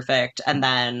is perfect, and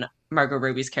then Margot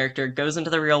Robbie's character goes into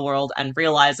the real world and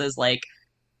realizes like,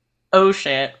 oh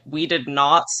shit, we did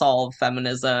not solve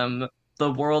feminism.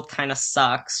 The world kind of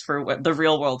sucks for the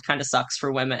real world kind of sucks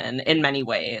for women in many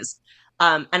ways.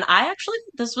 And I actually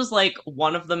think this was like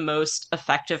one of the most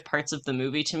effective parts of the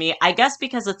movie to me. I guess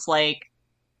because it's like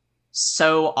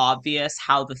so obvious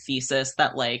how the thesis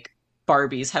that like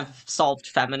Barbies have solved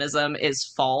feminism is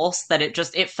false that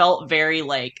it felt very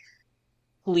like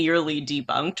clearly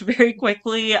debunked very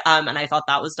quickly. And I thought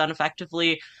that was done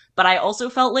effectively. But I also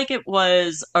felt like it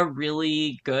was a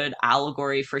really good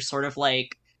allegory for sort of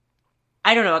like,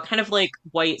 I don't know, a kind of like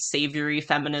white savory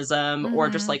feminism or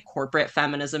just Mm-hmm. like corporate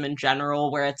feminism in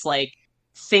general, where it's like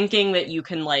thinking that you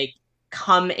can like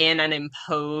come in and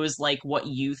impose like what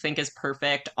you think is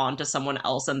perfect onto someone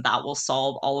else and that will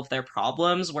solve all of their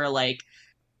problems. Where like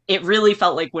it really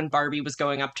felt like when Barbie was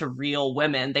going up to real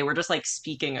women, they were just like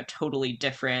speaking a totally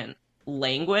different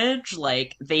language.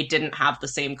 Like they didn't have the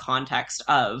same context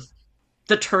of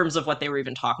the terms of what they were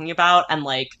even talking about. And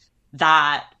like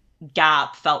that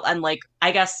gap felt, and like,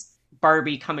 I guess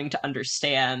Barbie coming to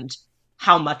understand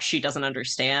how much she doesn't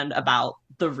understand about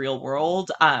the real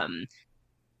world,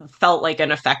 felt like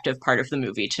an effective part of the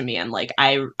movie to me. And like,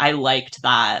 I liked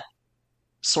that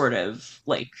sort of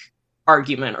like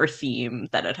argument or theme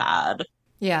that it had.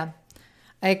 Yeah,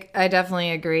 I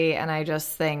definitely agree, and I just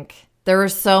think there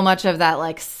was so much of that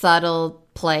like subtle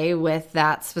play with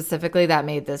that specifically that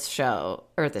made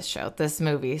this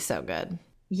movie so good.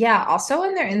 Yeah. Also,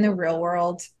 when they're in the real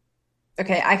world,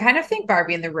 okay, I kind of think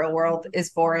Barbie in the real world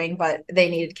is boring, but they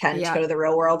needed Ken to Yeah, go to the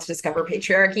real world to discover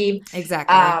patriarchy.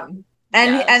 exactly. Um,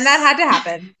 and that Yes. had to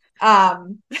happen.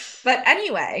 Um, but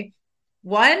anyway,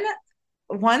 one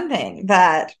one thing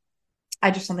that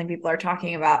I just don't think people are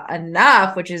talking about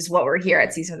enough, which is what we're here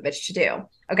at Season of the Bitch to do.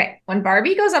 Okay, when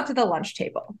Barbie goes up to the lunch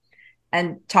table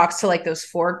and talks to like those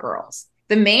four girls,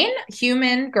 the main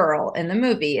human girl in the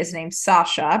movie is named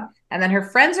Sasha, and then her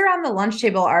friends around the lunch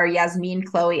table are Yasmin,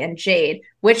 Chloe, and Jade,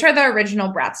 which are the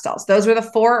original Bratz dolls. Those were the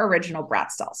four original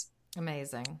Bratz dolls.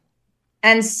 Amazing.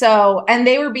 And so, and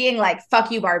they were being like,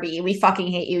 fuck you, Barbie. We fucking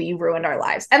hate you. You ruined our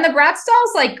lives. And the Bratz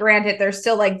dolls, like, granted, they're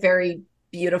still like very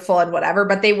beautiful and whatever,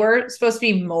 but they were supposed to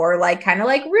be more like kind of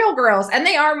like real girls. And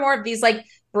they are more of these like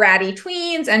bratty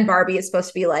tweens. And Barbie is supposed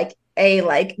to be like a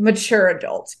like mature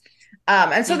adult.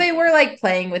 And so they Mhm. were like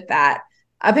playing with that.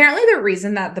 Apparently, the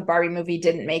reason that the Barbie movie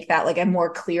didn't make that like a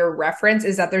more clear reference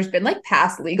is that there's been like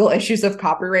past legal issues of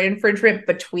copyright infringement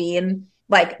between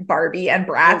like Barbie and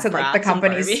Oh, Bratz and like the Bratz and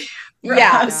Barbie. companies. Oh my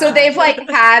Yeah, so Bratz. they've God. like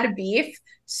had beef.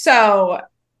 So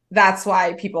that's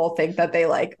why people think that they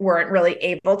like weren't really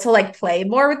able to like play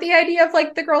more with the idea of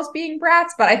like the girls being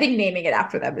brats. But I think naming it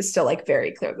after them is still like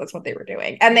very clear that's what they were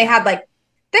doing. And Yeah. they had like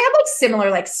similar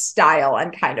like style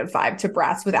and kind of vibe to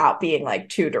brats without being like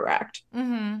too direct.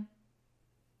 Mm-hmm.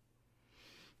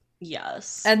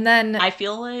 Yes. And then, I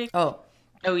feel like, oh,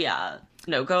 oh yeah.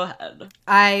 No, go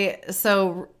ahead.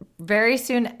 so very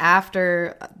soon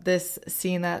after this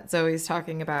scene that Zoe's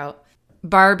talking about,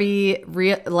 Barbie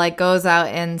like goes out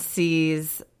and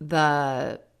sees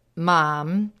the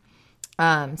mom,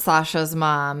 Sasha's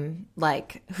mom,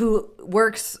 like who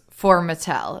works for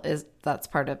Mattel. That's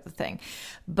part of the thing.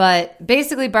 But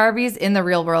basically Barbie's in the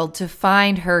real world to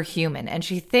find her human, and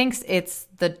she thinks it's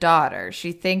the daughter.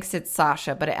 She thinks it's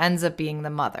Sasha, but it ends up being the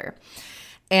mother.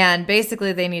 And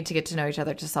basically they need to get to know each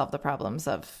other to solve the problems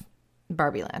of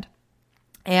Barbie Land.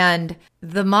 And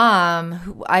the mom,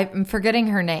 who I'm forgetting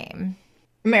her name.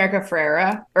 America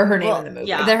Ferrera, or her name in the movie.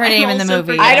 Yeah, her name in the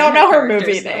movie. I don't know her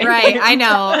movie name. Right, I know.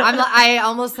 I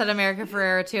almost said America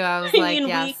Ferrera too. I was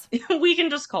yes. We can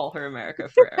just call her America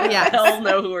Ferrera. Yeah, They'll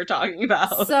know who we're talking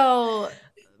about. So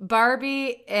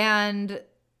Barbie and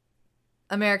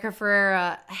America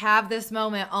Ferrera have this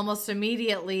moment almost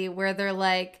immediately where they're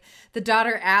like, the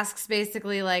daughter asks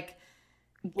basically like,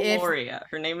 Gloria.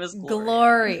 Her name is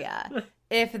Gloria.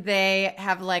 If they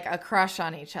have like a crush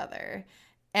on each other.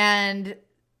 And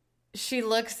she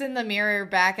looks in the mirror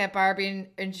back at Barbie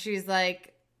and she's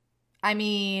like, I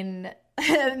mean,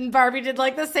 and Barbie did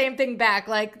like the same thing back.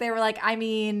 Like they were like, I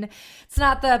mean, it's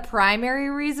not the primary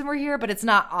reason we're here, but it's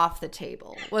not off the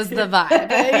table was the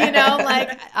vibe, you know,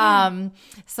 like,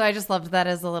 so I just loved that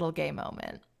as a little gay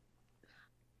moment.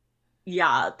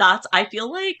 Yeah, I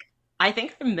feel like I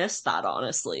think I missed that,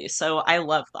 honestly. So I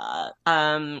love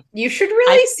that. You should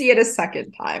really see it a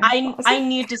second time. I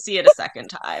need to see it a second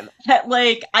time.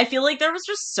 Like, I feel like there was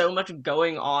just so much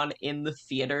going on in the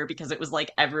theater because it was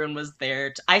like everyone was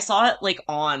there. I saw it like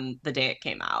on the day it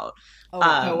came out.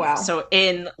 Oh wow. So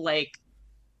in like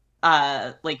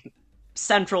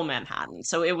central Manhattan.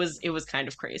 So it was kind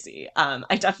of crazy.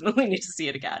 I definitely need to see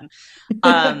it again.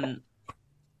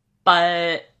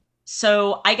 But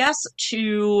so I guess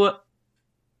to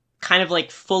kind of like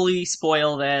fully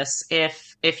spoil this,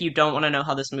 if you don't want to know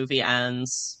how this movie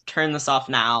ends, turn this off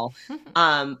now.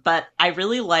 But I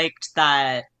really liked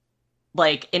that,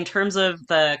 like, in terms of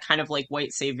the kind of like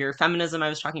white savior feminism I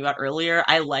was talking about earlier,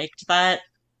 I liked that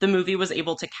the movie was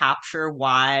able to capture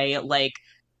why, like,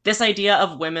 this idea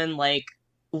of women like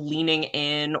leaning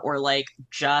in or like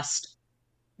just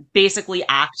basically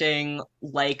acting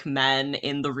like men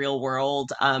in the real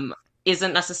world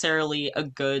isn't necessarily a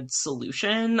good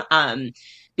solution.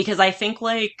 Because I think,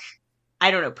 like, I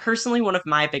don't know, personally, one of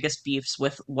my biggest beefs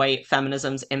with white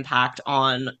feminism's impact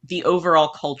on the overall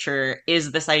culture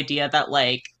is this idea that,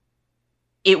 like,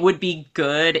 it would be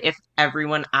good if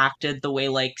everyone acted the way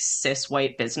like cis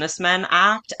white businessmen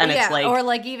act, and it's like, or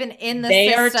like even in the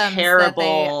they are systems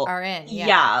terrible. That they are in.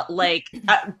 Yeah, like,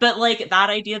 but like that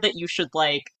idea that you should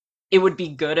like, it would be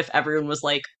good if everyone was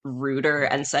like ruder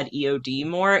and said EOD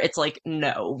more. It's like,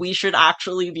 no, we should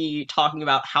actually be talking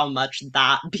about how much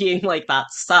that being like that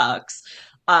sucks.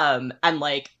 And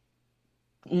like,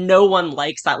 no one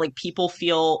likes that. Like, people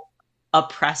feel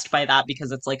oppressed by that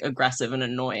because it's like aggressive and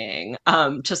annoying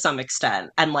to some extent,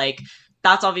 and like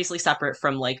that's obviously separate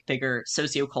from like bigger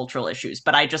sociocultural issues,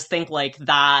 but I just think like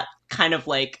that kind of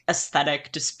like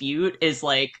aesthetic dispute is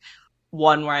like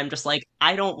one where I'm just like,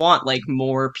 I don't want like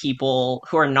more people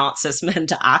who are not cis men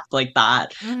to act like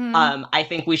that. I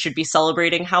think we should be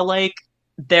celebrating how like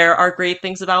there are great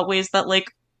things about ways that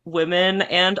like women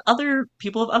and other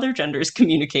people of other genders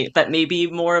communicate that maybe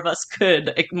more of us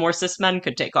could, more cis men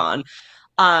could take on.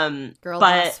 Girl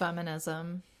boss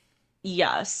feminism.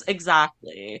 Yes,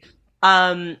 exactly.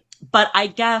 But I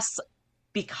guess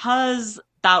because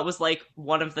that was like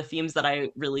one of the themes that I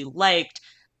really liked,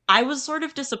 I was sort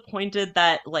of disappointed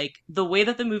that like the way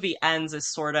that the movie ends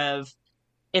is sort of,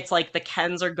 it's like the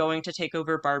Kens are going to take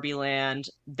over Barbie Land.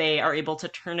 They are able to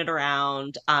turn it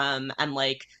around, and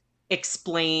like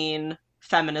explain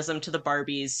feminism to the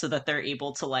Barbies so that they're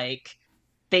able to like,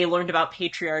 they learned about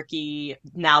patriarchy,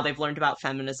 now they've learned about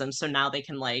feminism, so now they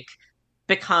can like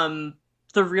become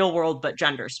the real world but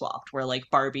gender swapped, where like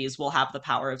Barbies will have the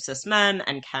power of cis men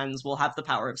and Kens will have the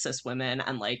power of cis women,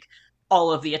 and like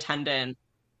all of the attendant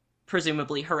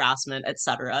presumably harassment,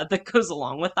 etc., that goes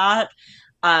along with that.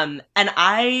 And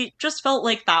I just felt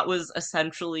like that was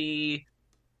essentially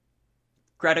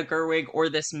Greta Gerwig or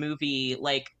this movie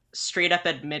like straight up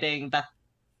admitting that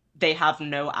they have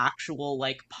no actual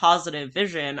like positive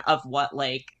vision of what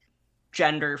like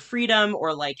gender freedom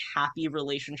or like happy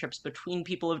relationships between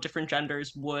people of different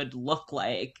genders would look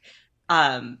like.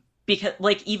 Because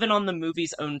like even on the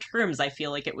movie's own terms, I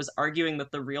feel like it was arguing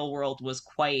that the real world was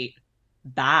quite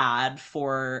bad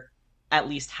for at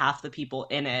least half the people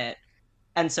in it.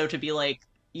 And so to be like,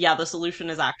 yeah, the solution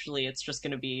is actually it's just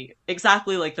going to be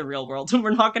exactly like the real world and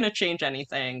we're not going to change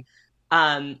anything,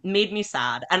 made me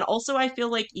sad. And also I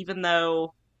feel like even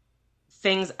though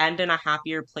things end in a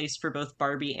happier place for both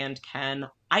Barbie and Ken,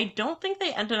 I don't think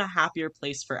they end in a happier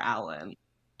place for Alan.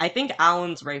 I think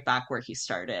Alan's right back where he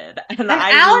started. And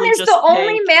I Alan really is just the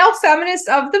only think, male feminist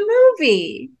of the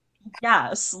movie.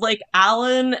 Yes, like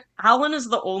Alan is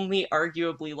the only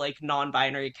arguably like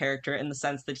non-binary character in the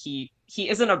sense that he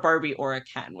isn't a Barbie or a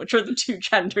Ken, which are the two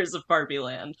genders of Barbie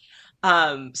Land.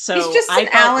 He's So just I an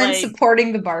felt Alan like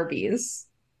supporting the Barbies.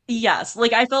 yes,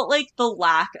 like I felt like the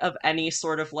lack of any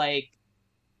sort of like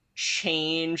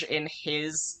change in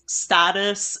his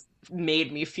status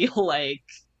made me feel like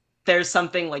there's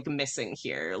something like missing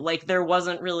here. Like there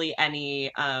wasn't really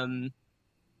any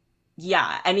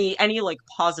yeah, any like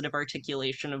positive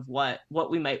articulation of what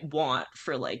we might want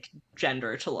for like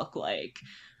gender to look like.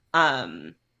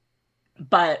 Um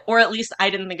but or at least I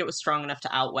didn't think it was strong enough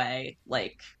to outweigh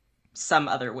like some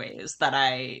other ways that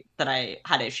I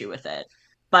had issue with it.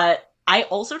 But I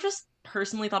also just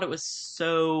personally thought it was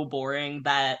so boring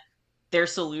that their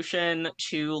solution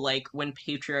to like when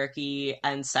patriarchy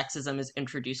and sexism is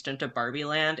introduced into Barbie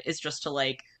Land is just to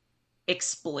like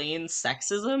explain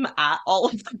sexism at all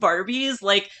of the Barbies.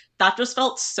 Like that just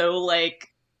felt so like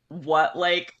what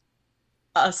like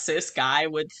a cis guy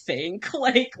would think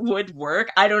like would work.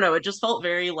 I don't know. It just felt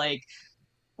very like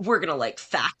we're gonna like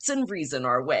facts and reason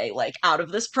our way like out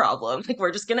of this problem. Like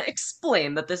we're just gonna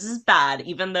explain that this is bad,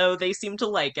 even though they seem to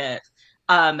like it.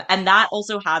 And that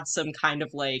also had some kind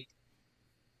of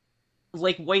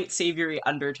like white savory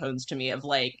undertones to me of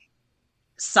like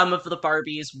some of the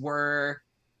Barbies were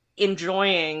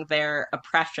enjoying their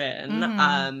oppression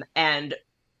Mm-hmm. and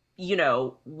you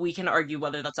know we can argue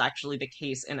whether that's actually the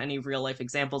case in any real life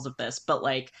examples of this but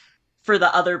like for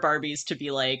the other Barbies to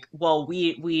be like well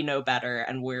we know better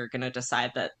and we're going to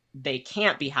decide that they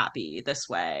can't be happy this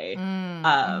way Mm-hmm.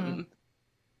 um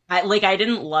I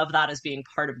didn't love that as being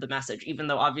part of the message even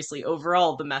though obviously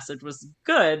overall the message was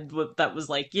good that was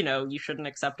like you know you shouldn't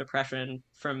accept oppression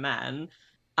from men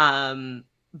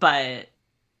but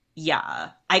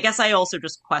yeah, I guess I also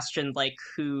just questioned like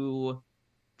who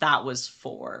that was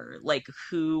for. Like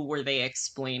who were they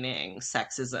explaining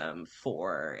sexism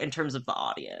for in terms of the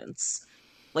audience?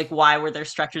 Like why were there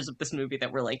stretches of this movie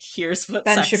that were like here's what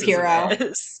Ben sexism Shapiro.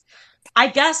 is? I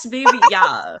guess maybe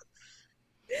yeah.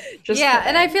 Just Yeah,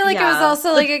 and I kidding. feel like it was Yeah.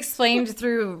 also Like like explained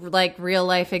through like real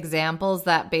life examples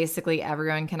that basically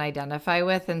everyone can identify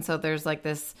with, and so there's like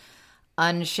this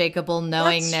unshakable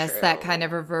that's knowingness that kind true.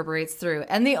 of reverberates through.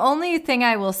 And the only thing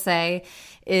I will say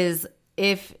is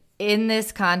if in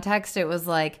this context it was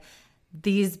like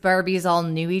these Barbies all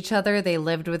knew each other, they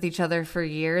lived with each other for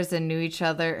years and knew each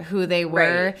other who they Right.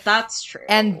 were, That's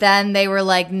and true. then they were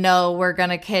like, "No, we're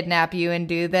gonna kidnap you and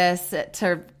do this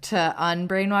to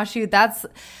unbrainwash you." That's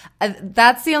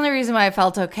the only reason why I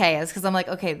felt okay is because I'm like,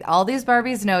 okay, all these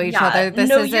Barbies know each Yeah, other. This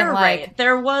no, isn't you're right. like,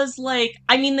 There was like,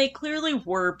 I mean, they clearly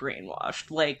were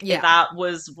brainwashed. Like, yeah, that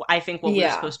was, I think, what we were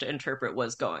Yeah. supposed to interpret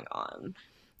was going on.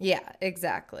 yeah,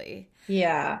 exactly.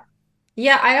 Yeah.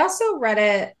 Yeah. I also read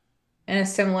it in a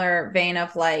similar vein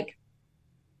of like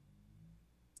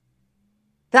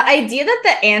the idea that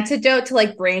the antidote to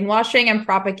like brainwashing and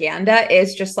propaganda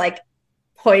is just like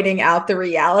pointing out the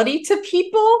reality to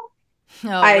people. Oh,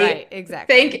 I right,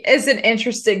 exactly. think is an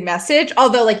interesting message.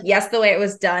 Although, like, yes, the way it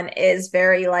was done is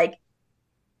very like,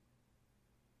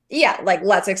 yeah, like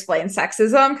let's explain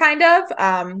sexism kind of.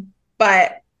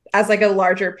 But as like a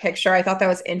larger picture, I thought that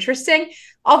was interesting.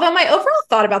 Although my overall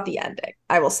thought about the ending,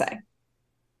 I will say,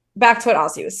 back to what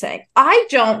Ozzy was saying, I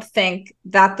don't think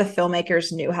that the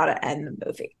filmmakers knew how to end the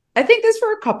movie. I think this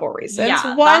for a couple reasons. Yeah,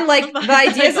 One, that's the like the vibe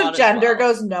that I ideas of got as gender well.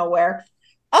 goes nowhere.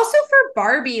 Also for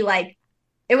Barbie, like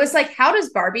it was like, how does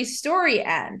Barbie's story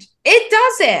end? It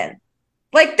doesn't.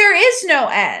 Like there is no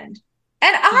end.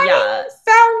 And I Yeah,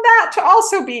 found that to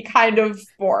also be kind of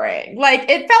boring. Like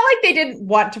it felt like they didn't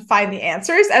want to find the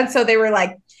answers. And so they were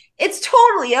like, it's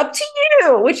totally up to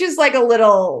you, which is like a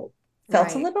little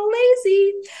felt a Right. little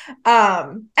lazy.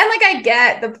 And like I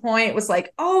get the point was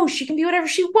like, oh, she can be whatever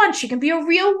she wants. She can be a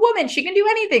real woman. She can do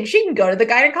anything. She can go to the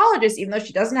gynecologist, even though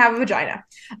she doesn't have a vagina,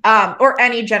 or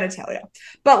any genitalia.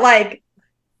 But like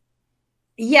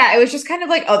yeah, it was just kind of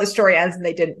like, oh, the story ends and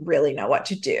they didn't really know what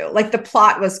to do. Like the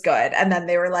plot was good, and then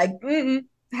they were like,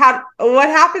 how? What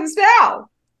happens now?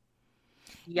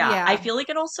 yeah. I Yeah. feel like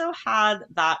it also had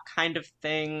that kind of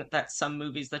thing that some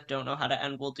movies that don't know how to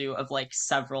end will do of like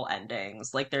several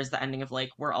endings. Like there's the ending of like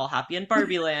we're all happy in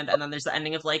Barbie Land, and then there's the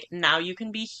ending of like now you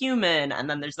can be human, and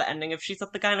then there's the ending of she's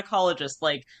at the gynecologist.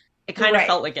 Like it kind of Right.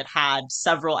 felt like it had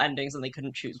several endings and they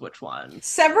couldn't choose which one.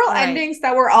 Several Right. endings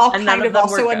that were all And none kind of of them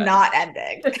were also a good. not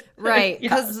ending. Right.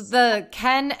 Because Yes. the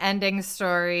Ken ending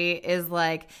story is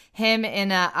like him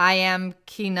in a I am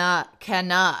Kenough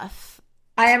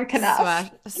I am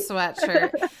Knuff.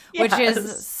 sweatshirt, which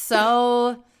is Yes.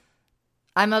 so.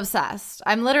 I'm obsessed.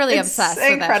 I'm literally It's obsessed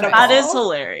with that That choice. is incredible.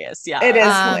 hilarious. It Yeah.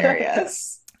 is Um,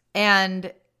 hilarious.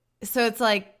 And so it's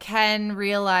like Ken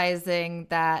realizing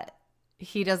that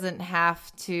he doesn't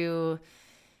have to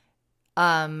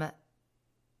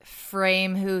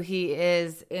frame who he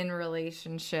is in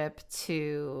relationship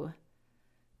to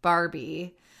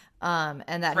Barbie,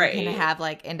 and that he can have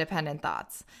like independent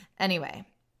thoughts. Anyway.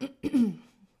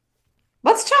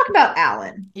 Let's talk about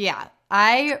Alan. Yeah,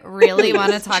 I really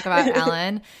want to talk about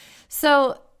Alan.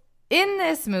 So in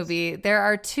this movie, there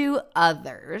are two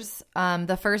others.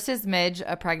 The first is Midge,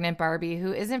 a pregnant Barbie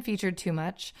who isn't featured too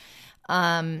much.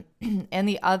 And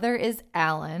the other is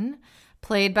Alan,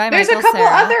 played by Michael Cera. There's a couple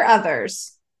other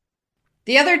others.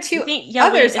 The other two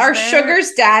others are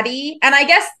Sugar's daddy, and I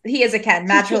guess he is a Ken,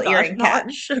 natural earring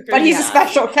Ken, but he's a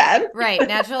special Ken. Right,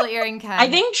 natural earring Ken. I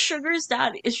think Sugar's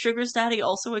daddy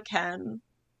also a Ken?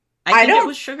 I think it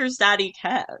was Sugar's daddy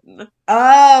Ken.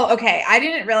 Oh, okay. I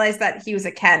didn't realize that he was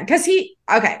a Ken because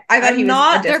I thought he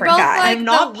was a different guy. Like I'm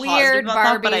not the weird Barbies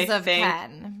that, but I think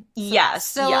Ken.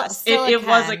 Yes, it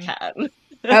was a Ken.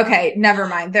 Okay, never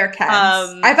mind. They're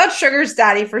Kens. I thought Sugar's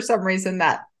daddy for some reason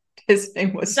that his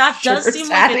name was that Sugar's does seem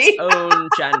daddy. like its own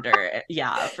gender.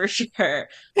 Yeah, for sure.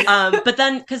 But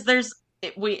then because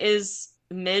is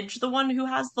Midge the one who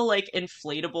has the like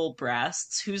inflatable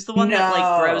breasts? Who's the one that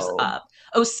like grows up?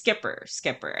 Oh, Skipper,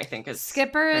 I think is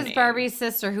Skipper is Barbie's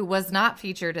sister who was not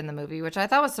featured in the movie, which I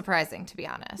thought was surprising, to be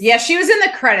honest. Yeah, she was in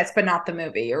the credits, but not the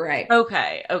movie. You're right.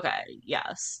 Okay,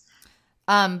 yes.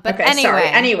 But okay,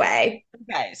 anyway.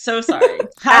 Okay, so sorry.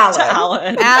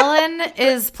 Alan. Alan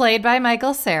is played by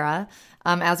Michael Cera,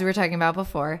 as we were talking about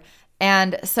before.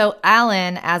 And so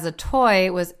Alan, as a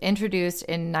toy, was introduced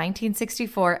in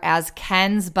 1964 as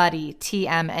Ken's Buddy,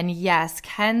 TM. And yes,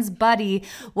 Ken's Buddy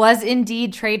was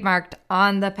indeed trademarked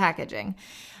on the packaging.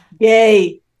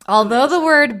 Yay. Although the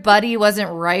word buddy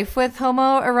wasn't rife with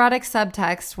homoerotic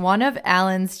subtext, one of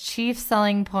Alan's chief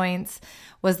selling points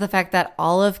was the fact that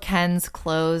all of Ken's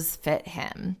clothes fit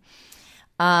him.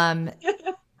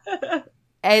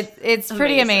 It's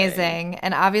pretty amazing.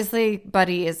 And obviously,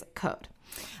 Buddy is code.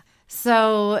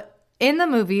 So in the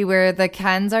movie where the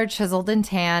Kens are chiseled and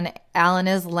tan, Alan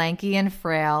is lanky and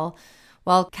frail.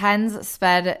 While Kens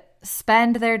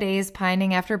spend their days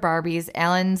pining after Barbies,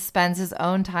 Alan spends his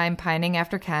own time pining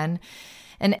after Ken.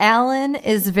 And Alan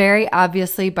is very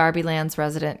obviously Barbie Land's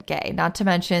resident gay. Not to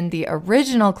mention the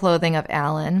original clothing of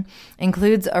Alan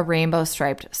includes a rainbow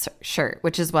striped shirt,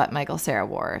 which is what Michael Cera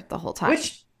wore the whole time.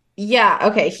 He's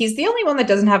the only one that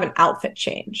doesn't have an outfit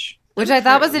change. Which I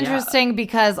thought was interesting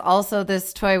because also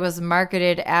this toy was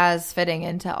marketed as fitting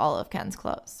into all of Ken's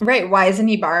clothes. Right. Why isn't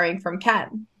he borrowing from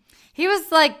Ken? He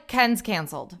was like, Ken's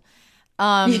canceled.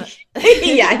 Yeah,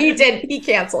 he did. He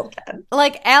canceled Ken.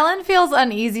 Like, Alan feels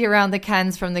uneasy around the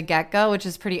Kens from the get-go, which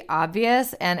is pretty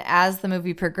obvious. And as the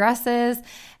movie progresses,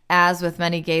 as with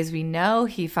many gays we know,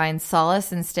 he finds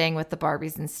solace in staying with the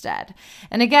Barbies instead.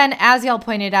 And again, as y'all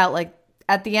pointed out, like,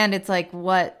 at the end, it's like,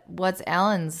 what's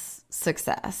Alan's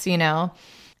success, you know?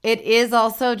 It is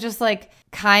also just like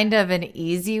kind of an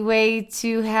easy way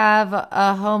to have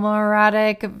a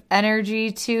homoerotic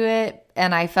energy to it.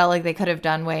 And I felt like they could have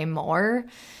done way more.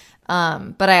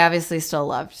 But I obviously still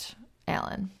loved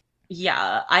Alan.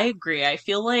 Yeah, I agree. I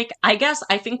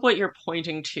think what you're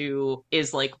pointing to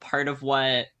is like part of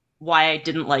why I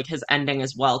didn't like his ending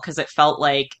as well, because it felt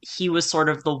like he was sort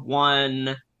of the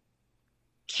one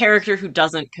character who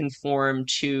doesn't conform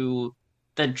to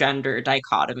the gender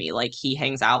dichotomy. Like, he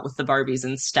hangs out with the Barbies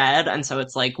instead, and so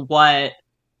it's like, what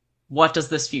does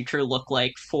this future look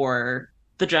like for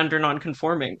the gender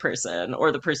non-conforming person,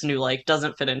 or the person who like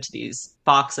doesn't fit into these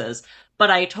boxes? But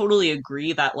I totally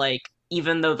agree that like,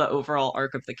 even though the overall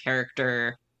arc of the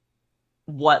character,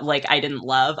 what like I didn't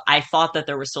love, I thought that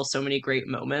there were still so many great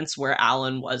moments where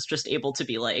Alan was just able to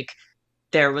be like,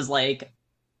 there was like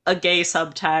a gay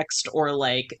subtext, or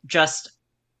like just,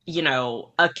 you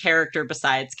know, a character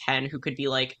besides Ken who could be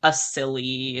like a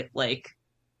silly, like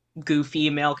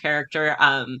goofy male character,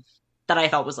 that I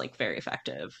thought was like very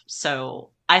effective.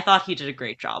 So I thought he did a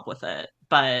great job with it,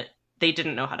 but they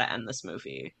didn't know how to end this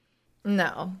movie.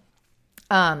 No.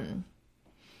 And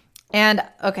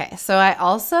okay, so I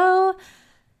also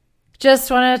just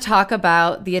want to talk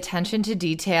about the attention to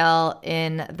detail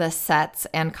in the sets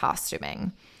and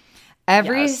costuming.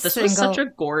 This was such a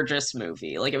gorgeous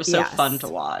movie. Like, it was so fun to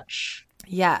watch.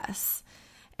 Yes.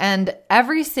 And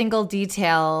every single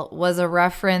detail was a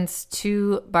reference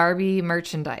to Barbie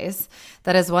merchandise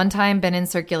that has one time been in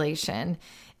circulation.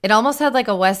 it almost had like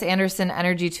a Wes Anderson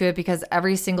energy to it because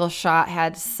every single shot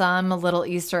had some little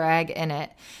Easter egg in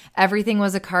it. Everything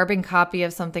was a carbon copy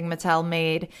of something Mattel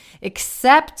made,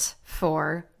 except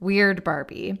for Weird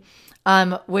Barbie,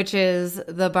 which is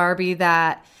the Barbie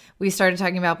that we started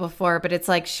talking about before. But it's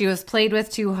like she was played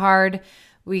with too hard.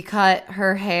 We cut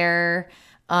her hair.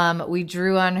 We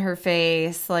drew on her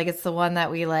face. Like, it's the one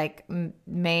that we like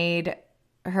made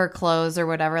her clothes or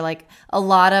whatever. Like, a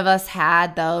lot of us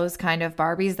had those kind of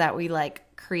Barbies that we like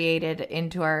created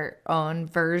into our own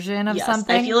version of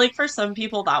something. I feel like for some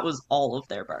people that was all of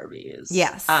their Barbies.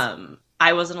 Yes.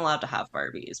 I wasn't allowed to have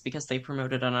Barbies because they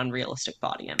promoted an unrealistic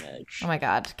body image. Oh my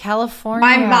God. California.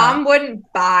 My mom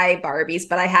wouldn't buy Barbies,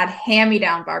 but I had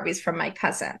hand-me-down Barbies from my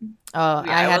cousin. Oh,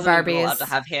 Yeah, I had wasn't even Barbies. allowed to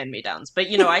have hand-me-downs, but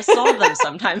I saw them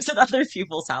sometimes at other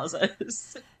people's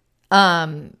houses.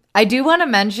 I do want to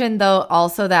mention though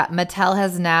also that Mattel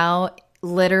has now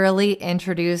literally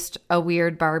introduced a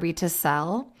Weird Barbie to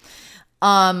sell.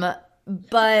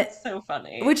 But it's so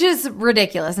funny. Which is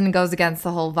ridiculous and goes against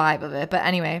the whole vibe of it. But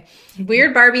anyway.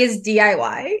 Weird Barbie is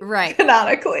DIY. Right.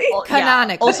 Canonically. Well,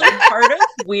 Canonically. Yeah. Also, part of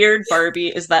Weird Barbie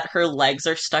is that her legs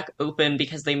are stuck open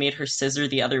because they made her scissor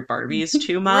the other Barbies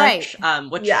too much.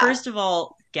 Right. Which, first of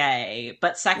all, gay.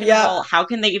 But second of all, how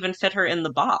can they even fit her in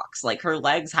the box? Like, her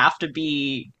legs have to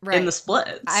be in the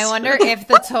splits. I wonder if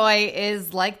the toy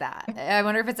is like that. I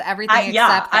wonder if it's everything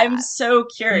except that. I'm so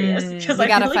curious because I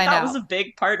feel like that was a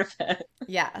big part of it.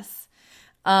 Yes.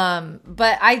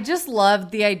 But I just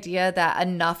loved the idea that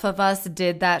enough of us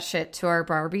did that shit to our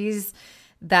Barbies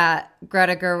that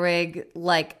Greta Gerwig,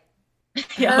 like,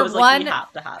 her one, we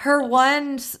have to have her this.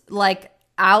 one, like,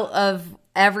 out of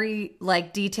every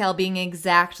like detail being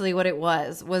exactly what it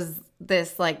was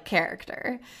this like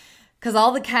character, because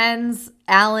all the Kens,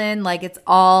 Alan, like it's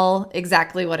all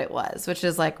exactly what it was, which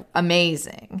is like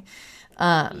amazing.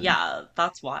 Yeah,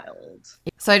 that's wild.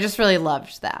 So I just really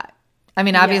loved that. I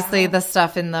mean, obviously the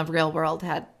stuff in the real world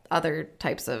had other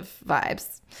types of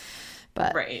vibes,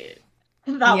 but right.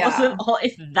 That wasn't all.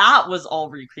 If that was all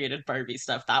recreated Barbie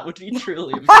stuff, that would be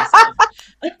truly impressive.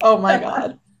 Oh my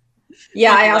God.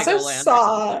 Yeah, I also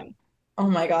saw, oh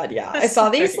my God, yeah. I saw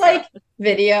these like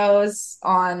videos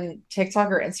on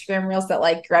TikTok or Instagram Reels that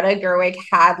like Greta Gerwig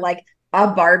had like a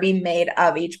Barbie made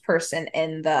of each person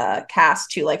in the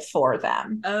cast to like for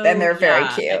them. And they're very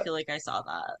cute. I feel like I saw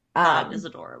that. That is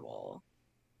adorable.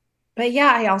 But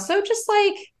yeah, I also just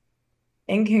like,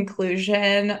 in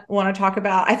conclusion, want to talk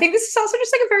about, I think this is also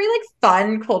just like a very like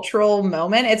fun cultural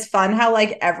moment. It's fun how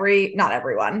like not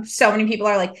everyone, so many people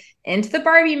are like into the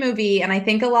Barbie movie. And I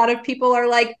think a lot of people are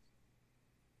like,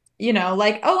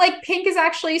 like, oh, like pink is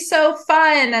actually so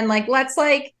fun. And like, let's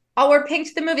like, oh, we're pink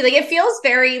to the movie. Like it feels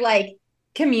very like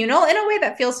communal in a way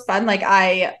that feels fun. Like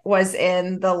I was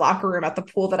in the locker room at the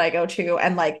pool that I go to,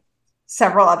 and like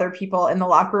several other people in the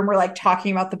locker room were like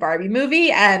talking about the Barbie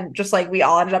movie, and just like we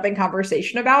all ended up in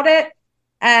conversation about it.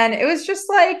 And it was just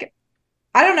like,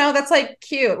 I don't know, that's like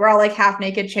cute. We're all like half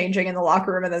naked changing in the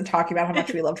locker room and then talking about how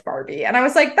much we loved Barbie. And I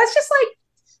was like, that's just like,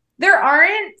 there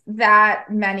aren't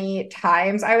that many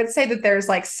times I would say that there's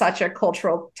like such a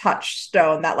cultural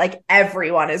touchstone that like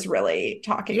everyone is really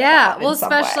talking about. Yeah, well,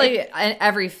 especially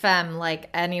every femme, like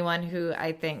anyone who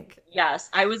I think. Yes,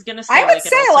 I was gonna say. I would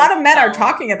say a lot of men are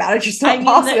talking about it, just not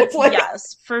positively.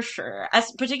 Yes, for sure.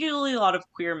 As particularly a lot of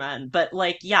queer men, but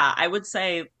like, yeah, I would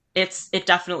say it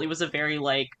definitely was a very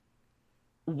like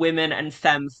women and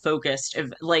femme focused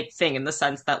like thing, in the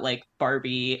sense that like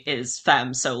Barbie is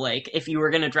femme, so like if you were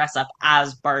gonna dress up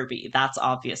as Barbie, that's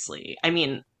obviously, I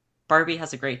mean, Barbie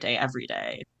has a great day every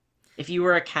day. If you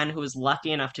were a Ken who was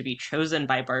lucky enough to be chosen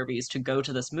by Barbies to go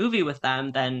to this movie with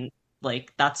them, then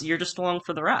like you're just along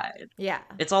for the ride. Yeah,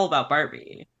 it's all about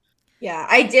Barbie. Yeah,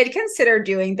 I did consider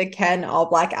doing the Ken all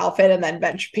black outfit, and then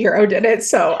Ben Shapiro did it,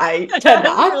 so I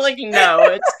cannot. You're like, no,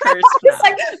 it's cursed. It's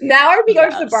like, now I'd be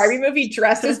going to the Barbie movie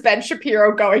dressed as Ben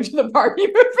Shapiro going to the Barbie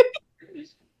movie.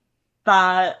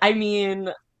 I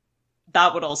mean,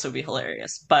 that would also be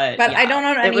hilarious, but yeah, I don't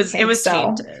know any it was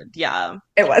tainted. Yeah,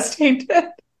 it was tainted.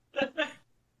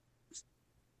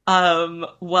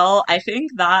 Well, I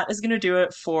think that is going to do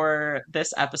it for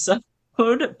this episode.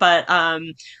 But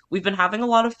we've been having a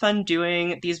lot of fun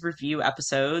doing these review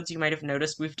episodes. You might have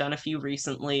noticed we've done a few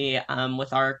recently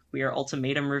with our Queer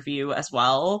Ultimatum review as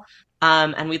well.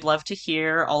 And we'd love to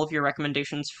hear all of your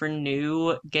recommendations for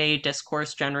new gay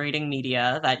discourse generating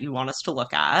media that you want us to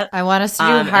look at. I want us to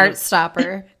do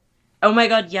Heartstopper. Oh my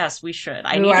God, yes, we should.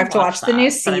 I have to watch the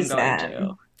new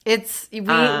season.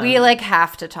 We like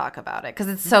have to talk about it because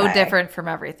it's so different from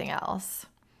everything else.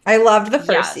 I loved the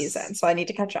first season, so I need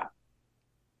to catch up.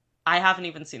 I haven't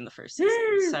even seen the first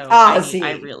season, so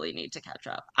I really need to catch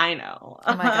up. I know.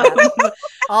 Oh my god.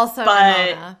 Also,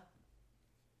 Ramona.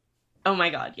 Oh my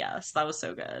god, yes, that was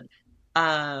so good.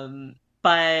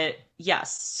 But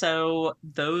yes, so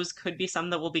those could be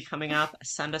some that will be coming up.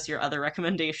 Send us your other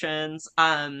recommendations.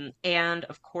 And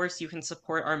of course, you can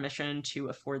support our mission to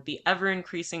afford the ever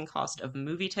increasing cost of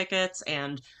movie tickets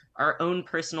and our own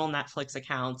personal Netflix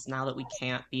accounts now that we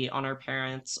can't be on our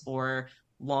parents' or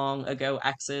long ago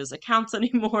exes accounts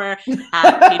anymore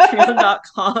at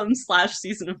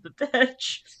patreon.com/season of the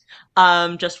bitch.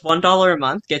 Just $1 a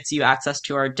month gets you access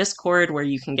to our Discord where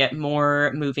you can get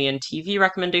more movie and TV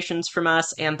recommendations from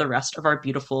us and the rest of our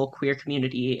beautiful queer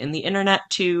community in the internet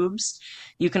tubes.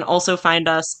 You can also find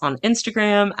us on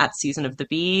Instagram at Season of the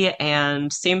Bee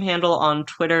and same handle on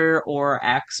Twitter or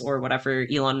X or whatever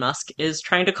Elon Musk is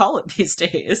trying to call it these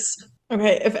days.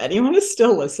 Okay, if anyone is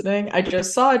still listening, I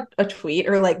just saw a tweet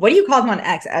or like, what do you call them on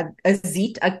X? A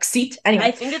seat? Anyway.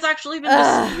 I think it's actually been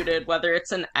disputed whether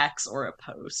it's an X or a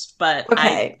post, but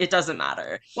it doesn't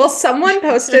matter. Well, someone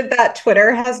posted that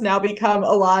Twitter has now become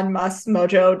Elon Musk's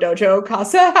Mojo Dojo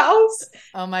Casa House.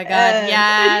 Oh my god,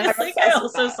 yes. I think I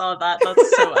also saw that.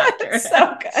 That's so accurate.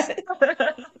 So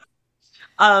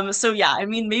good. So yeah, I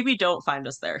mean, maybe don't find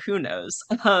us there. Who knows?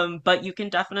 But you can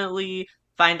definitely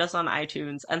find us on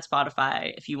iTunes and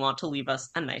Spotify if you want to leave us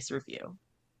a nice review.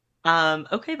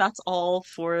 Okay, that's all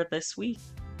for this week.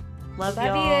 Love y'all.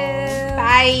 You.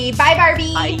 Bye. Bye,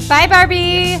 Barbie. Bye, Bye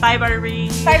Barbie. Bye, Barbie.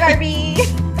 Bye, Barbie.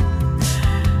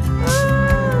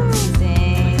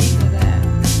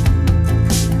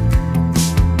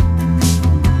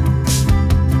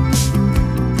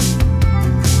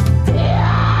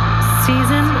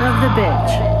 Season of the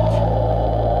Bitch.